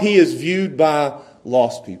how He is viewed by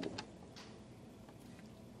lost people.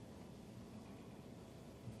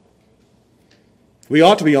 We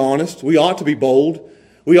ought to be honest. We ought to be bold.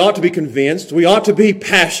 We ought to be convinced. We ought to be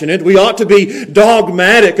passionate. We ought to be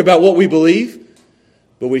dogmatic about what we believe.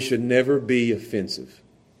 But we should never be offensive.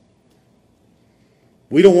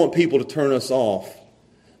 We don't want people to turn us off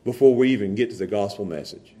before we even get to the gospel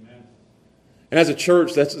message. Amen. And as a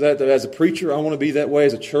church, as a preacher, I want to be that way.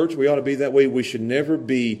 As a church, we ought to be that way. We should never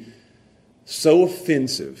be so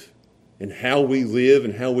offensive in how we live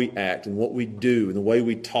and how we act and what we do and the way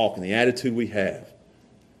we talk and the attitude we have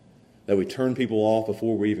that we turn people off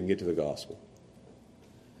before we even get to the gospel.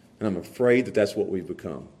 And I'm afraid that that's what we've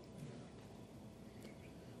become.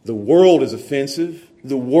 The world is offensive.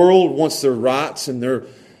 The world wants their rights and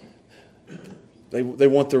they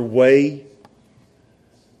want their way.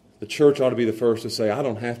 The church ought to be the first to say, I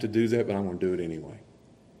don't have to do that, but I'm going to do it anyway.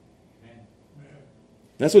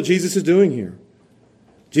 That's what Jesus is doing here.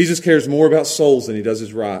 Jesus cares more about souls than He does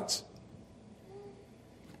His rights.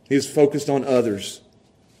 He is focused on others.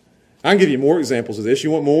 I can give you more examples of this. You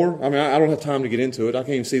want more? I mean, I don't have time to get into it. I can't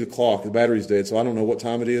even see the clock. The battery's dead, so I don't know what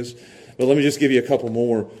time it is. But let me just give you a couple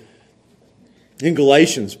more. In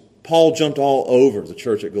Galatians, Paul jumped all over the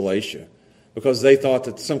church at Galatia because they thought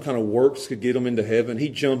that some kind of works could get them into heaven. He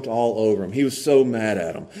jumped all over them. He was so mad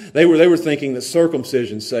at them. They were thinking that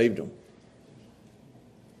circumcision saved them.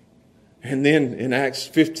 And then in Acts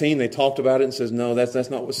 15, they talked about it and says, no, that's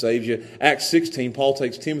not what saves you. Acts 16, Paul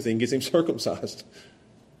takes Timothy and gets him circumcised.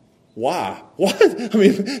 Why? What? I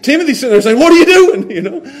mean, Timothy's sitting there saying, what are you doing?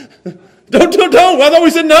 Don't. I thought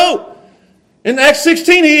we said no. In Acts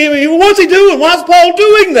 16, what's he doing? Why is Paul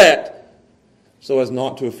doing that? So as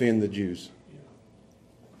not to offend the Jews.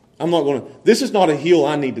 This is not a hill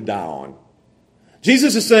I need to die on.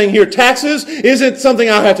 Jesus is saying here, taxes isn't something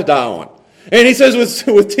I have to die on. And He says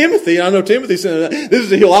with Timothy, I know Timothy said, this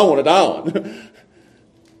is a hill I want to die on.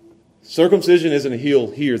 Circumcision isn't a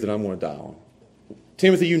hill here that I'm going to die on.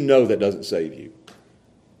 Timothy, you know that doesn't save you.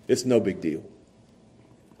 It's no big deal.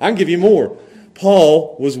 I can give you more.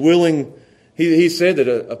 Paul was willing, he said that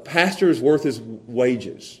a pastor is worth his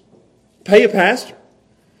wages. Pay a pastor.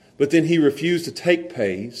 But then he refused to take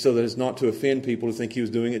pay so that it's not to offend people to think he was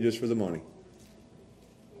doing it just for the money.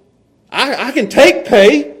 I can take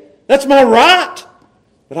pay. That's my right.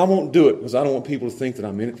 But I won't do it because I don't want people to think that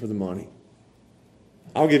I'm in it for the money.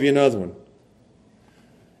 I'll give you another one.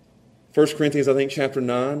 1 Corinthians, I think, chapter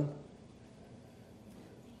 9.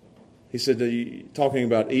 He said, talking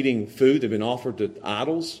about eating food that had been offered to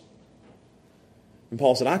idols. And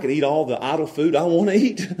Paul said, I could eat all the idol food I want to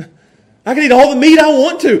eat. I can eat all the meat I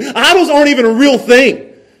want to. Idols aren't even a real thing.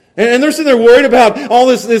 And they're sitting there worried about all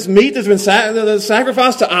this meat that's been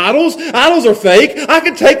sacrificed to idols. Idols are fake. I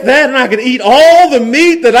can take that and I can eat all the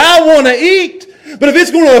meat that I want to eat. But if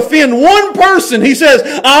it's going to offend one person, he says,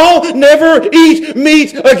 I'll never eat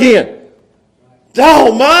meat again.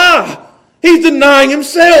 Oh my! He's denying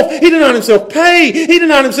himself. He denied himself pay. He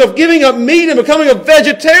denied himself giving up meat and becoming a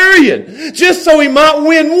vegetarian just so he might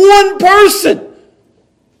win one person.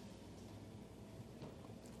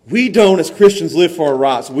 We don't, as Christians, live for our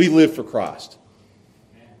rights. We live for Christ.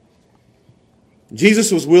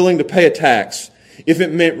 Jesus was willing to pay a tax. if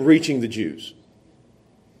it meant reaching the Jews.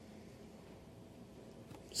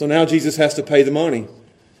 So now Jesus has to pay the money.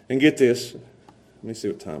 And get this. Let me see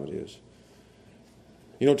what time it is.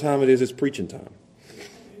 You know what time it is? It's preaching time.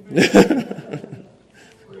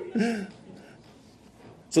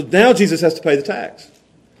 So now Jesus has to pay the tax.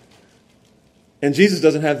 And Jesus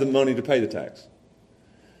doesn't have the money to pay the tax.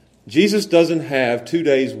 Jesus doesn't have 2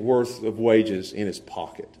 days' worth of wages in his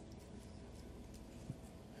pocket.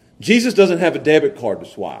 Jesus doesn't have a debit card to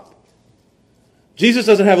swipe. Jesus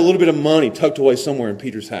doesn't have a little bit of money tucked away somewhere in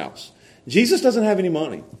Peter's house. Jesus doesn't have any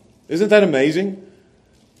money. Isn't that amazing?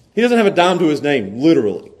 He doesn't have a dime to his name,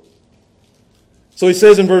 literally. So he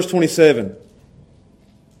says in verse 27,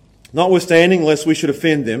 notwithstanding, lest we should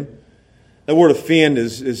offend them. That word offend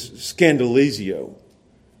is scandalizio.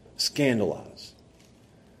 Scandalize.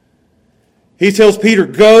 He tells Peter,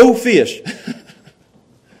 go fish.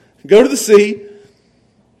 Go to the sea.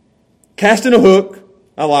 Cast in a hook.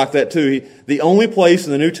 I like that too. The only place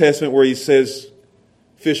in the New Testament where he says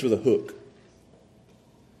fish with a hook.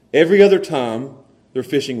 Every other time they're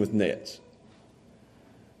fishing with nets.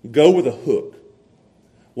 Go with a hook.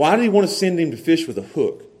 Why did he want to send him to fish with a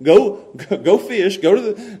hook? Go fish. Go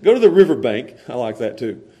to the riverbank. I like that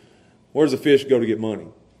too. Where does the fish go to get money?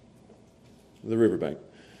 The riverbank.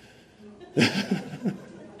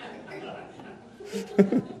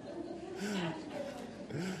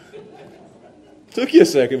 Took you a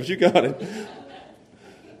second, but you got it.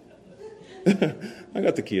 I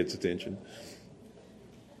got the kids' attention.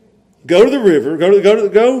 Go to the river.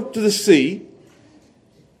 Go to the sea.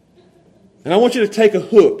 And I want you to take a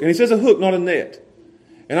hook. And he says a hook, not a net.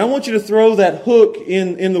 And I want you to throw that hook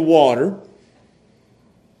in the water.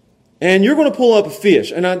 And you're going to pull up a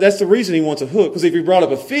fish. And that's the reason he wants a hook. Because if he brought up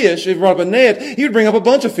a fish, if he brought up a net, he would bring up a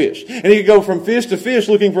bunch of fish. And he could go from fish to fish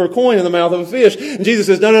looking for a coin in the mouth of a fish. And Jesus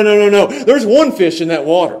says, no. There's one fish in that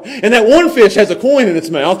water. And that one fish has a coin in its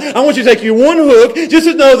mouth. I want you to take your one hook just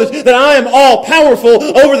to know that I am all powerful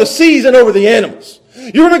over the seas and over the animals.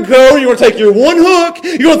 You're going to go, you're going to take your one hook,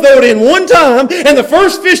 you're going to throw it in one time, and the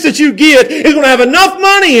first fish that you get is going to have enough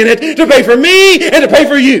money in it to pay for me and to pay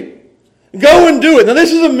for you. Go and do it. Now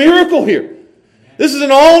this is a miracle here. This is an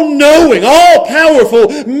all-knowing,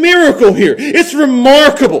 all-powerful miracle here. It's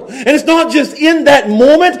remarkable. And it's not just in that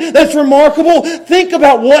moment that's remarkable. Think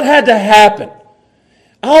about what had to happen.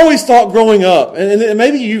 I always thought growing up, and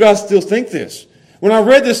maybe you guys still think this, when I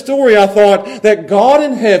read this story, I thought that God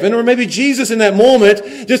in heaven, or maybe Jesus in that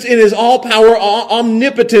moment, just in his all-power,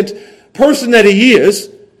 omnipotent person that he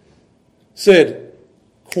is, said,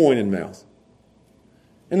 coin in mouth.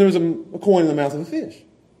 And there was a coin in the mouth of a fish.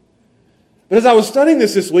 But as I was studying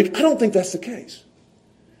this week, I don't think that's the case.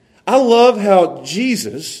 I love how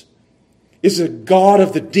Jesus is a God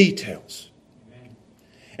of the details.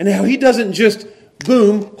 And how he doesn't just,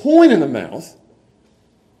 boom, coin in the mouth.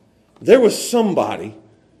 There was somebody,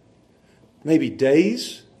 maybe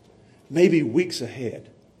days, maybe weeks ahead,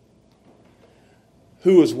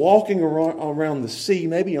 who was walking around the sea,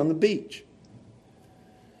 maybe on the beach.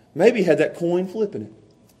 Maybe had that coin flipping it.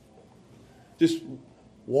 Just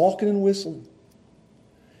walking and whistling.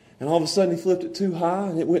 And all of a sudden he flipped it too high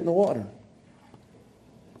and it went in the water.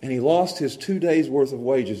 And he lost his 2 days' worth of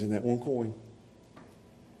wages in that one coin.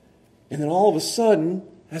 And then all of a sudden,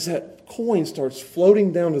 as that coin starts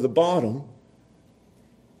floating down to the bottom,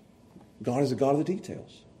 God is a God of the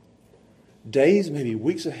details. Days, maybe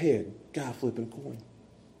weeks ahead, guy flipping a coin.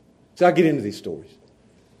 So I get into these stories.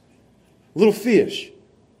 Little fish.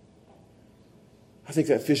 I think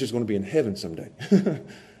that fish is going to be in heaven someday.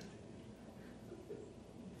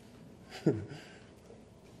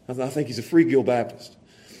 I think he's a Free Gill Baptist.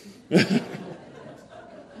 I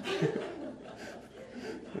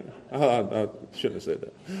shouldn't have said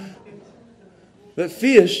that. That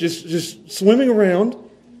fish just swimming around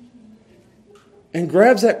and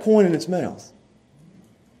grabs that coin in its mouth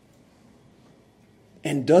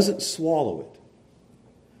and doesn't swallow it,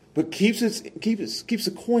 but keeps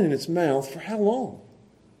the coin in its mouth for how long?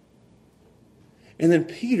 And then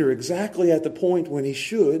Peter, exactly at the point when he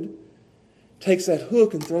should, takes that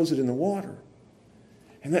hook and throws it in the water.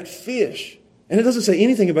 And that fish, and it doesn't say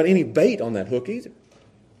anything about any bait on that hook either.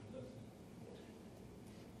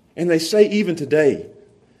 And they say even today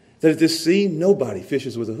that at this sea, nobody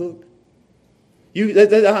fishes with a hook.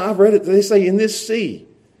 I've read it. They say in this sea,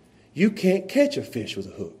 you can't catch a fish with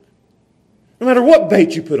a hook. No matter what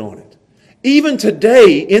bait you put on it. Even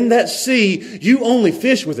today, in that sea, you only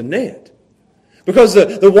fish with a net. Because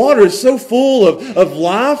the water is so full of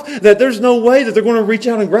life that there's no way that they're going to reach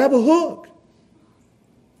out and grab a hook.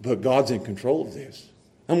 But God's in control of this.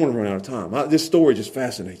 I'm going to run out of time. This story just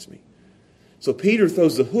fascinates me. So Peter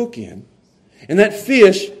throws the hook in, and that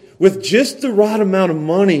fish, with just the right amount of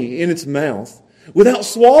money in its mouth, without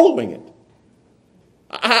swallowing it.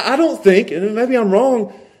 I don't think, and maybe I'm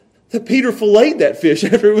wrong, that Peter filleted that fish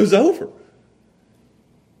after it was over.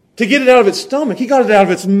 To get it out of its stomach, he got it out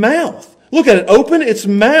of its mouth. Look at it, open its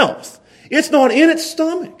mouth. It's not in its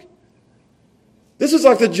stomach. This is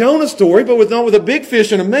like the Jonah story, but not with a big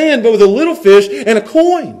fish and a man, but with a little fish and a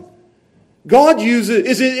coin. God is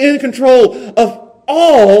in control of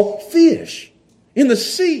all fish in the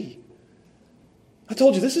sea. I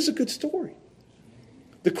told you, this is a good story.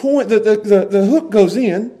 The hook goes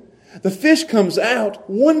in, the fish comes out,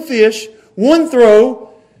 one fish, one throw.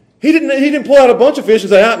 He didn't pull out a bunch of fish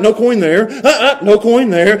and say, no coin there, no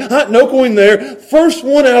coin there, no coin there. First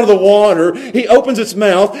one out of the water, he opens its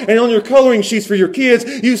mouth, and on your coloring sheets for your kids,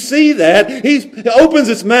 you see that. He opens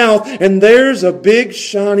its mouth, and there's a big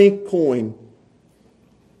shiny coin.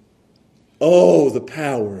 Oh, the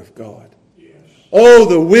power of God. Oh,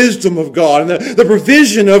 the wisdom of God and the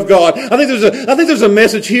provision of God. I think there's a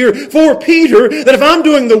message here for Peter that if I'm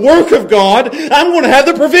doing the work of God, I'm going to have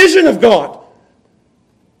the provision of God.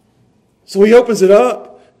 So he opens it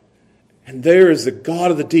up, and there is the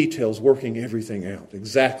God of the details working everything out.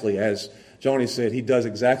 Exactly as Johnny said, he does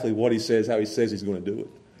exactly what he says, how he says he's going to do it.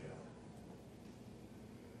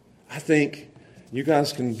 I think, you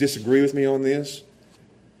guys can disagree with me on this,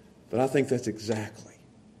 but I think that's exactly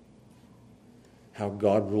how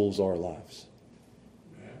God rules our lives.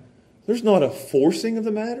 There's not a forcing of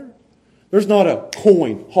the matter. There's not a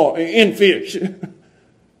coin in fish.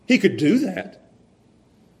 He could do that.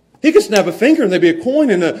 He could snap a finger and there'd be a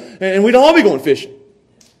coin and we'd all be going fishing.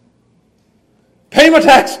 Pay my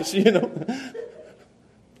taxes, He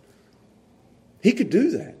could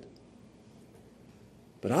do that.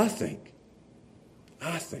 But I think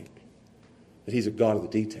that He's a God of the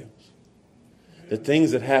details. The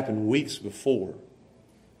things that happened weeks before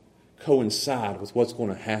coincide with what's going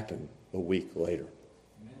to happen a week later.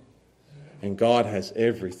 And God has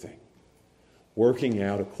everything working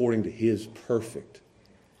out according to His perfect,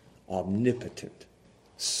 omnipotent,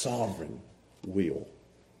 sovereign will.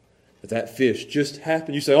 That fish just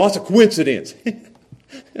happened. You say, oh, it's a coincidence.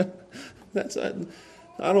 I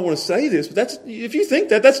don't want to say this, but if you think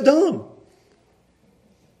that, that's dumb.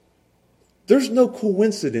 There's no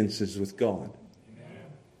coincidences with God.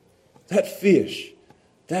 That fish,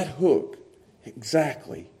 that hook,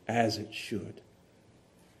 exactly as it should.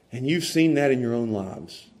 And you've seen that in your own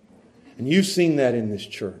lives. And you've seen that in this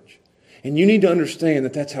church. And you need to understand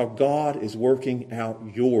that that's how God is working out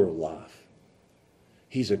your life.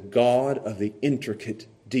 He's a God of the intricate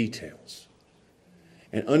details.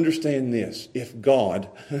 And understand this, if God,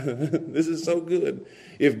 this is so good,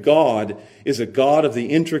 if God is a God of the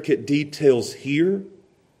intricate details here,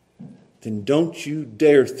 then don't you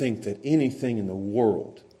dare think that anything in the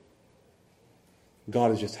world,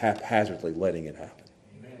 God is just haphazardly letting it happen.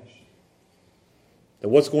 Amen. That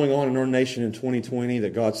what's going on in our nation in 2020,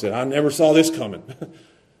 that God said, I never saw this coming.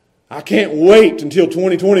 I can't wait until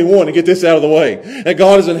 2021 to get this out of the way. And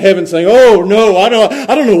God is in heaven saying, oh no, I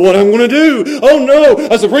don't know what I'm going to do. Oh no,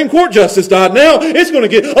 a Supreme Court justice died. Now it's going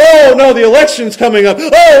to oh no, the election's coming up.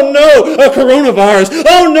 Oh no, a coronavirus.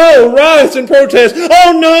 Oh no, riots and protests.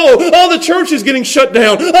 Oh no, the church is getting shut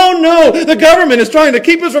down. Oh no, the government is trying to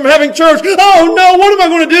keep us from having church. Oh no, what am I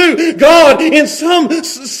going to do? God, in some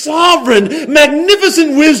sovereign,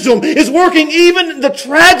 magnificent wisdom, is working even the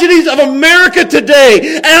tragedies of America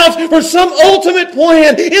today out for some ultimate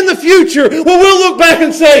plan in the future where we'll look back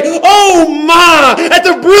and say, oh my, at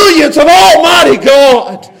the brilliance of Almighty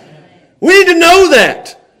God. We need to know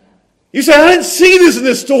that. You say, I didn't see this in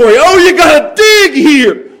this story. Oh, you got to dig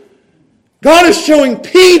here. God is showing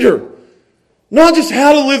Peter not just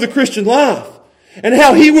how to live the Christian life and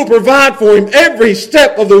how He will provide for him every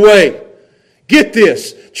step of the way. Get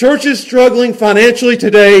this. Churches struggling financially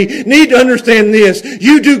today need to understand this.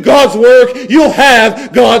 You do God's work, you'll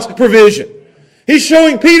have God's provision. He's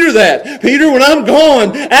showing Peter that. Peter, when I'm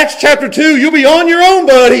gone, Acts chapter 2, you'll be on your own,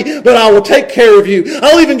 buddy, but I will take care of you.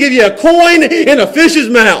 I'll even give you a coin in a fish's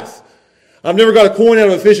mouth. I've never got a coin out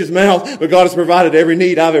of a fish's mouth, but God has provided every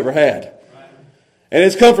need I've ever had. And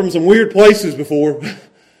it's come from some weird places before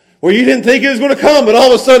where you didn't think it was going to come, but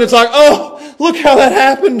all of a sudden it's like, oh, look how that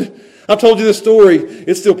happened. I've told you this story.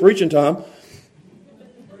 It's still preaching time.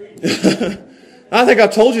 I think I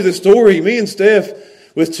told you this story. Me and Steph,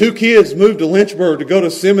 with 2 kids, moved to Lynchburg to go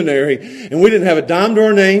to seminary. And we didn't have a dime to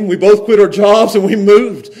our name. We both quit our jobs and we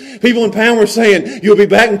moved. People in Pound were saying, you'll be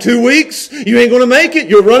back in 2 weeks. You ain't going to make it.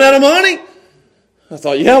 You'll run out of money. I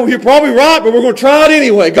thought, yeah, well, you're probably right, but we're going to try it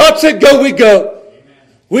anyway. God said go, we go.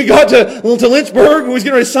 We got to Lynchburg. We was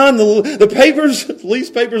getting ready to sign the papers, lease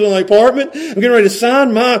papers on the apartment. I'm getting ready to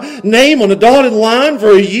sign my name on a dotted line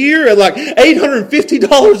for a year at like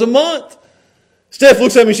 $850 a month. Steph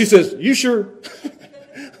looks at me and she says, "You sure?"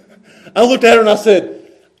 I looked at her and I said,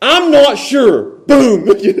 "I'm not sure." Boom.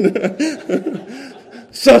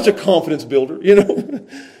 Such a confidence builder,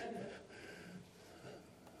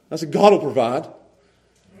 I said, God will provide.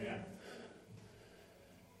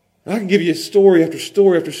 I can give you story after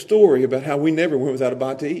story after story about how we never went without a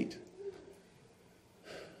bite to eat.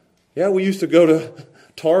 Yeah, we used to go to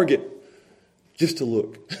Target just to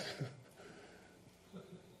look.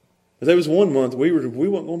 But there was one month we weren't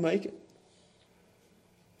going to make it.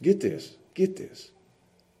 Get this.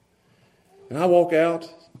 And I walk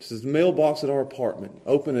out to the mailbox at our apartment,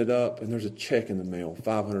 open it up, and there's a check in the mail,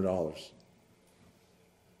 $500,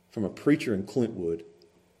 from a preacher in Clintwood.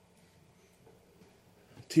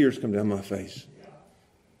 Tears come down my face.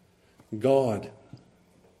 God,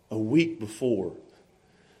 a week before,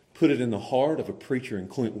 put it in the heart of a preacher in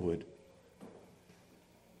Clintwood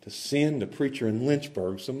to send a preacher in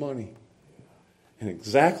Lynchburg some money. And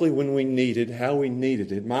exactly when we needed, how we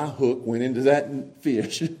needed it, my hook went into that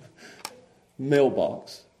fish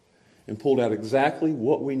mailbox and pulled out exactly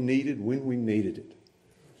what we needed when we needed it.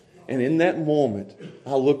 And in that moment,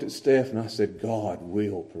 I looked at Steph and I said, God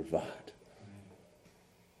will provide.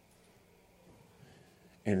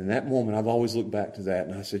 And in that moment, I've always looked back to that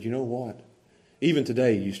and I said, you know what? Even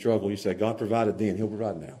today, you struggle. You say, God provided then, He'll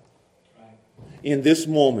provide now. In this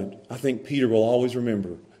moment, I think Peter will always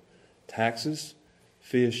remember taxes,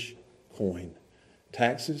 fish, coin.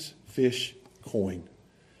 Taxes, fish, coin.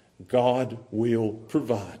 God will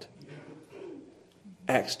provide.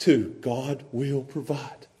 Acts 2, God will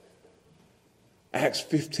provide. Acts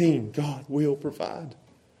 15, God will provide.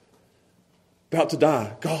 About to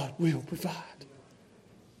die, God will provide.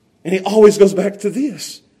 And he always goes back to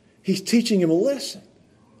this. He's teaching him a lesson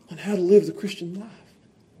on how to live the Christian life.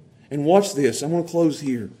 And watch this. I'm going to close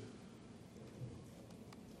here.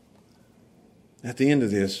 At the end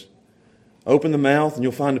of this, open the mouth and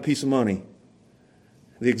you'll find a piece of money.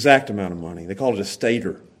 The exact amount of money. They call it a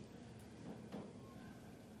stater.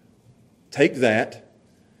 Take that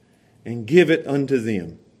and give it unto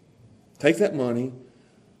them. Take that money.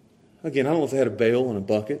 Again, I don't know if they had a bale and a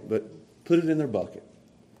bucket, but put it in their bucket.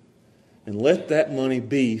 And let that money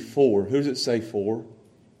be for, who does it say for?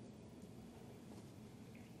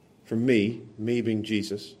 For me being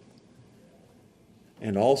Jesus,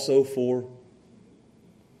 and also for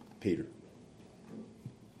Peter.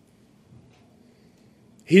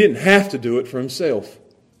 He didn't have to do it for himself,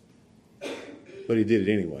 but he did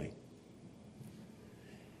it anyway.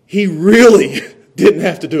 He really didn't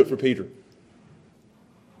have to do it for Peter,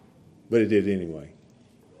 but he did it anyway.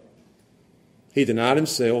 He denied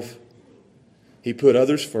himself. He put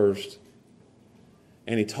others first,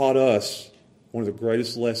 and he taught us one of the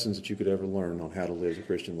greatest lessons that you could ever learn on how to live the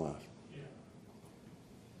Christian life.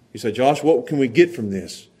 You say, Josh, what can we get from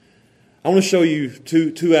this? I want to show you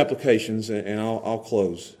two applications, and I'll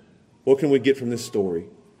close. What can we get from this story?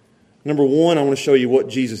 Number one, I want to show you what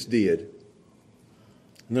Jesus did.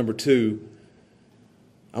 Number two,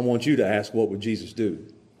 I want you to ask, what would Jesus do?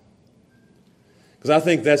 Because I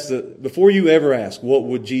think before you ever ask, what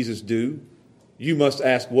would Jesus do? You must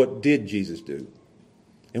ask, what did Jesus do?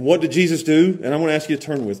 And what did Jesus do? And I'm going to ask you to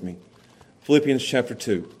turn with me. Philippians chapter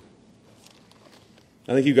 2.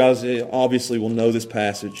 I think you guys obviously will know this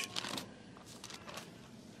passage.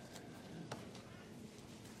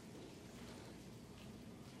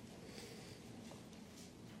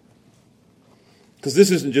 Because this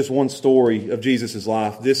isn't just one story of Jesus'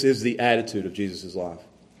 life. This is the attitude of Jesus' life.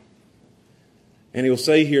 And he will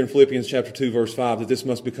say here in Philippians chapter 2, verse 5, that this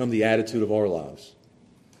must become the attitude of our lives.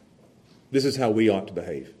 This is how we ought to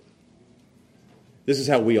behave. This is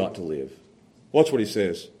how we ought to live. Watch what he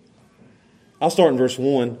says. I'll start in verse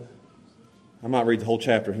 1. I might read the whole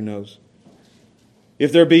chapter, who knows.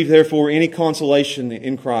 If there be therefore any consolation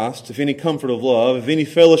in Christ, if any comfort of love, if any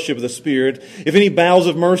fellowship of the Spirit, if any bowels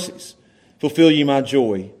of mercies, fulfill ye my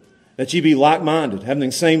joy, that ye be like-minded, having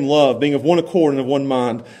the same love, being of one accord and of one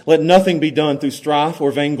mind. Let nothing be done through strife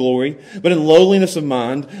or vainglory, but in lowliness of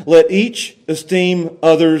mind, let each esteem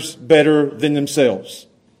others better than themselves.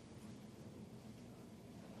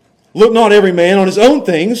 Look not every man on his own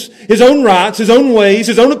things, his own rights, his own ways,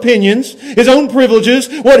 his own opinions, his own privileges,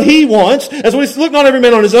 what he wants. As we look not every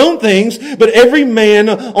man on his own things, but every man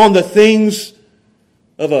on the things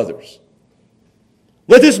of others.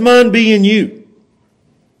 Let this mind be in you.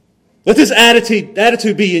 Let this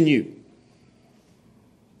attitude be in you,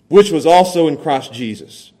 which was also in Christ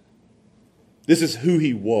Jesus. This is who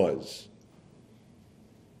He was.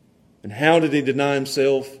 And how did He deny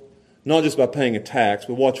Himself? Not just by paying a tax,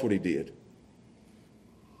 but watch what He did.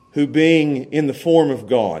 Who being in the form of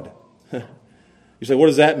God. You say, what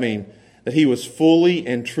does that mean? That He was fully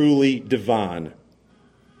and truly divine,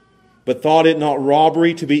 but thought it not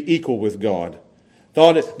robbery to be equal with God.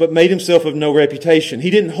 But made Himself of no reputation. He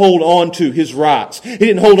didn't hold on to His rights. He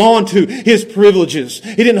didn't hold on to His privileges.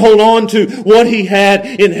 He didn't hold on to what He had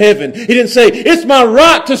in heaven. He didn't say, it's my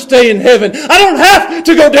right to stay in heaven. I don't have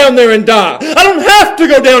to go down there and die. I don't have to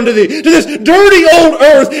go down to this dirty old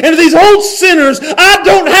earth and to these old sinners. I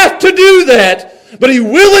don't have to do that. But He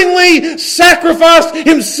willingly sacrificed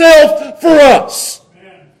Himself for us.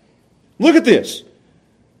 Look at this.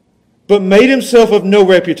 But made Himself of no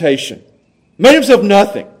reputation. Made Himself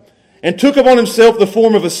nothing, and took upon Himself the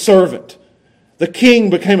form of a servant. The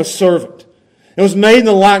King became a servant, and was made in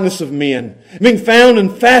the likeness of men. Being found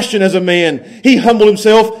in fashion as a man, He humbled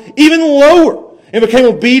Himself even lower, and became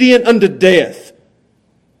obedient unto death.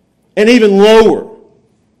 And even lower,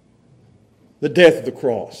 the death of the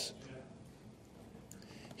cross.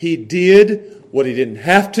 He did what He didn't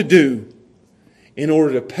have to do in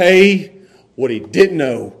order to pay what He didn't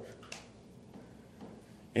owe.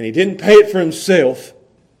 And He didn't pay it for Himself.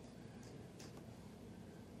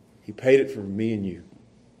 He paid it for me and you.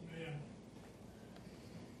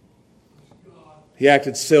 He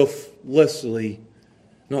acted selflessly,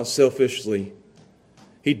 not selfishly.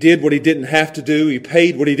 He did what He didn't have to do. He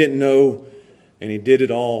paid what He didn't know. And He did it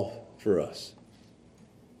all for us.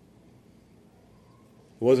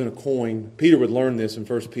 It wasn't a coin. Peter would learn this in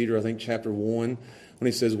 1 Peter, I think, chapter 1, when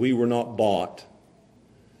he says, we were not bought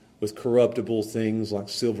with corruptible things like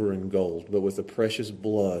silver and gold, but with the precious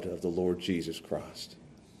blood of the Lord Jesus Christ.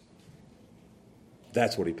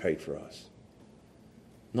 That's what He paid for us.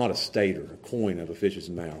 Not a stater, a coin of a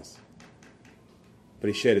fish's mouth. But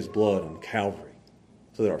He shed His blood on Calvary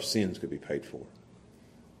so that our sins could be paid for.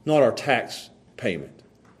 Not our tax payment,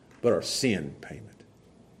 but our sin payment.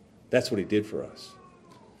 That's what He did for us.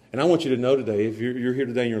 And I want you to know today, if you're here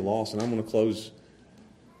today and you're lost, and I'm going to close,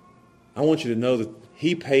 I want you to know that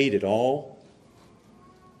He paid it all.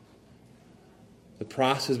 The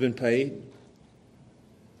price has been paid.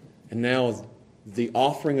 And now the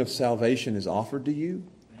offering of salvation is offered to you.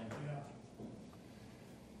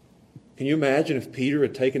 Can you imagine if Peter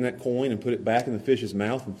had taken that coin and put it back in the fish's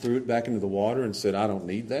mouth and threw it back into the water and said, I don't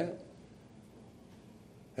need that?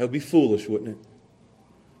 That would be foolish, wouldn't it?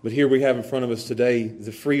 But here we have in front of us today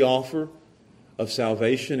the free offer of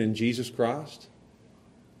salvation in Jesus Christ,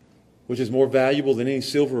 which is more valuable than any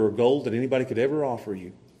silver or gold that anybody could ever offer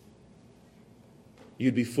you.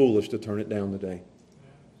 You'd be foolish to turn it down today.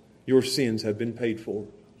 Your sins have been paid for.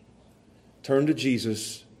 Turn to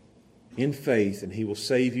Jesus in faith, and He will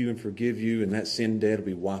save you and forgive you, and that sin debt will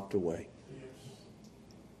be wiped away.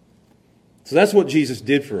 So that's what Jesus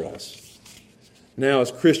did for us. Now,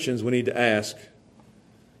 as Christians, we need to ask.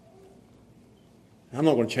 I'm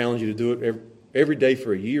not going to challenge you to do it every day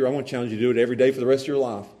for a year. I want to challenge you to do it every day for the rest of your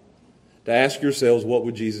life. To ask yourselves, what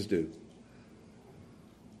would Jesus do?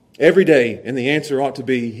 Every day, and the answer ought to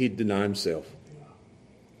be, He'd deny Himself.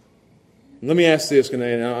 Let me ask this, and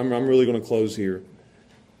I'm really going to close here.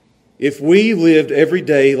 If we lived every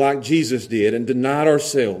day like Jesus did and denied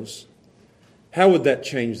ourselves, how would that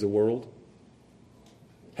change the world?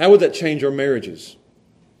 How would that change our marriages?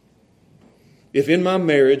 If in my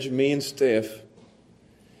marriage, me and Steph,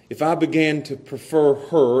 if I began to prefer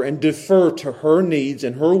her and defer to her needs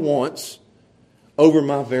and her wants over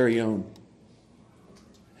my very own.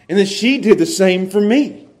 And then she did the same for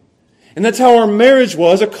me. And that's how our marriage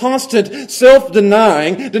was, a constant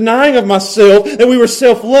denying of myself, that we were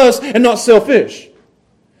selfless and not selfish.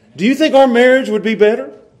 Do you think our marriage would be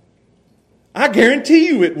better? I guarantee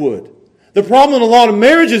you it would. The problem in a lot of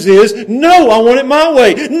marriages is, no, I want it my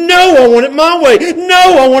way. No, I want it my way.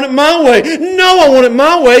 No, I want it my way. No, I want it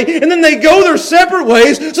my way. And then they go their separate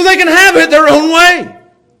ways so they can have it their own way.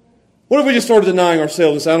 What if we just started denying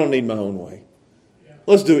ourselves and say, I don't need my own way.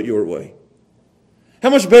 Let's do it your way. How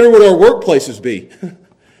much better would our workplaces be?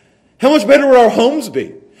 How much better would our homes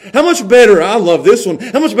be? How much better, I love this one,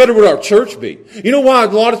 how much better would our church be? You know why a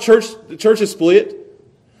lot of churches split?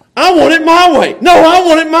 I want it my way. No, I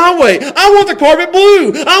want it my way. I want the carpet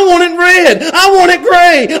blue. I want it red. I want it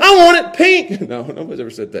gray. I want it pink. No, nobody's ever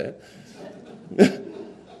said that.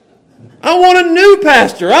 I want a new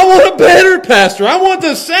pastor. I want a better pastor. I want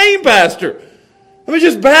the same pastor. I mean,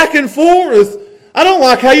 just back and forth. I don't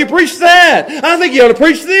like how you preach that. I think you ought to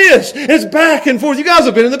preach this. And it's back and forth. You guys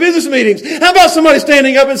have been in the business meetings. How about somebody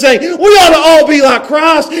standing up and saying, we ought to all be like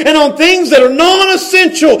Christ, and on things that are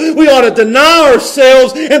non-essential, we ought to deny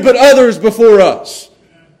ourselves and put others before us.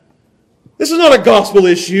 This is not a gospel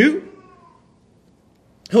issue.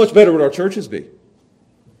 How much better would our churches be?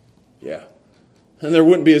 Yeah. And there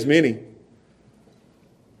wouldn't be as many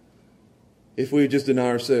if we would just deny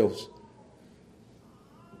ourselves.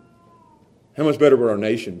 How much better would our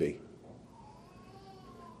nation be?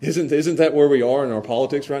 Isn't that where we are in our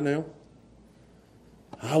politics right now?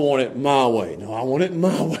 I want it my way. No, I want it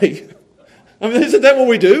my way. I mean, isn't that what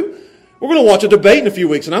we do? We're going to watch a debate in a few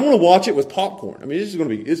weeks, and I'm going to watch it with popcorn. I mean, it's going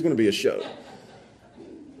to be a show.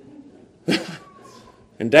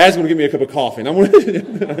 And Dad's going to give me a cup of coffee, and I'm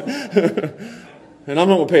not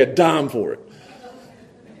going to pay a dime for it.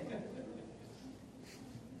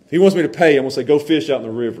 If he wants me to pay, I'm going to say, go fish out in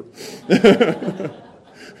the river.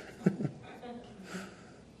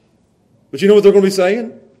 But you know what they're going to be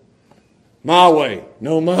saying? My way.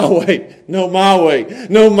 No, my way. No, my way.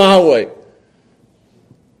 No, my way.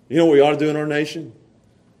 You know what we ought to do in our nation?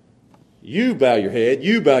 You bow your head,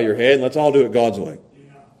 and let's all do it God's way.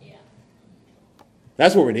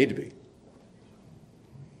 That's where we need to be.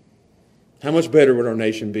 How much better would our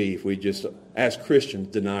nation be if we just, as Christians,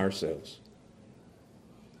 deny ourselves?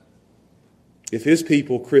 If His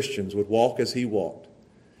people, Christians, would walk as He walked,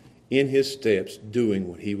 in His steps, doing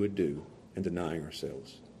what He would do, and denying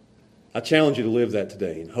ourselves. I challenge you to live that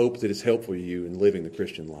today and hope that it's helpful to you in living the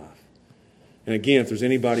Christian life. And again, if there's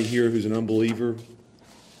anybody here who's an unbeliever,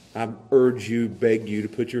 I urge you, beg you to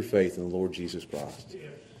put your faith in the Lord Jesus Christ.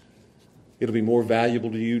 It'll be more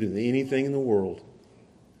valuable to you than anything in the world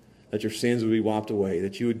that your sins would be wiped away,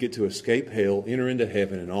 that you would get to escape hell, enter into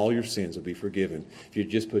heaven, and all your sins would be forgiven if you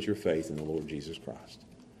just put your faith in the Lord Jesus Christ.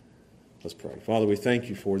 Let's pray. Father, we thank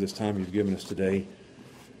you for this time you've given us today.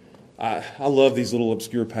 I love these little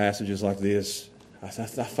obscure passages like this. I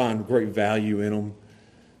find great value in them,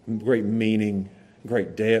 great meaning,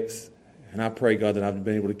 great depth. And I pray, God, that I've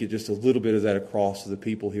been able to get just a little bit of that across to the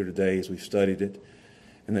people here today as we've studied it.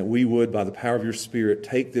 And that we would, by the power of your Spirit,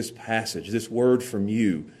 take this passage, this word from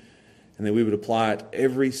you, and that we would apply it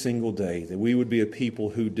every single day. That we would be a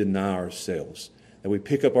people who deny ourselves. That we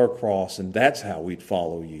pick up our cross, and that's how we'd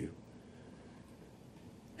follow you.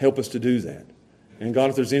 Help us to do that. And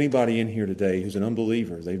God, if there's anybody in here today who's an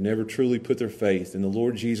unbeliever, they've never truly put their faith in the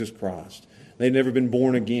Lord Jesus Christ, they've never been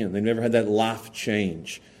born again, they've never had that life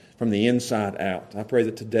change from the inside out, I pray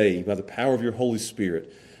that today, by the power of your Holy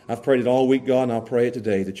Spirit, I've prayed it all week, God, and I'll pray it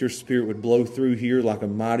today, that your Spirit would blow through here like a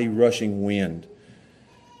mighty rushing wind,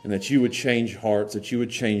 and that you would change hearts, that you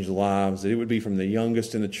would change lives, that it would be from the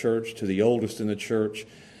youngest in the church to the oldest in the church.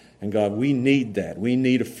 And God, we need that. We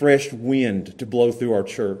need a fresh wind to blow through our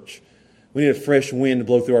church. We need a fresh wind to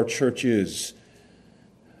blow through our churches.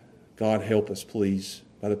 God, help us, please.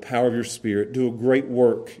 By the power of your Spirit, do a great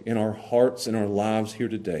work in our hearts and our lives here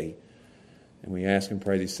today. And we ask and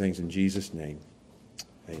pray these things in Jesus' name.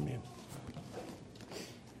 Amen.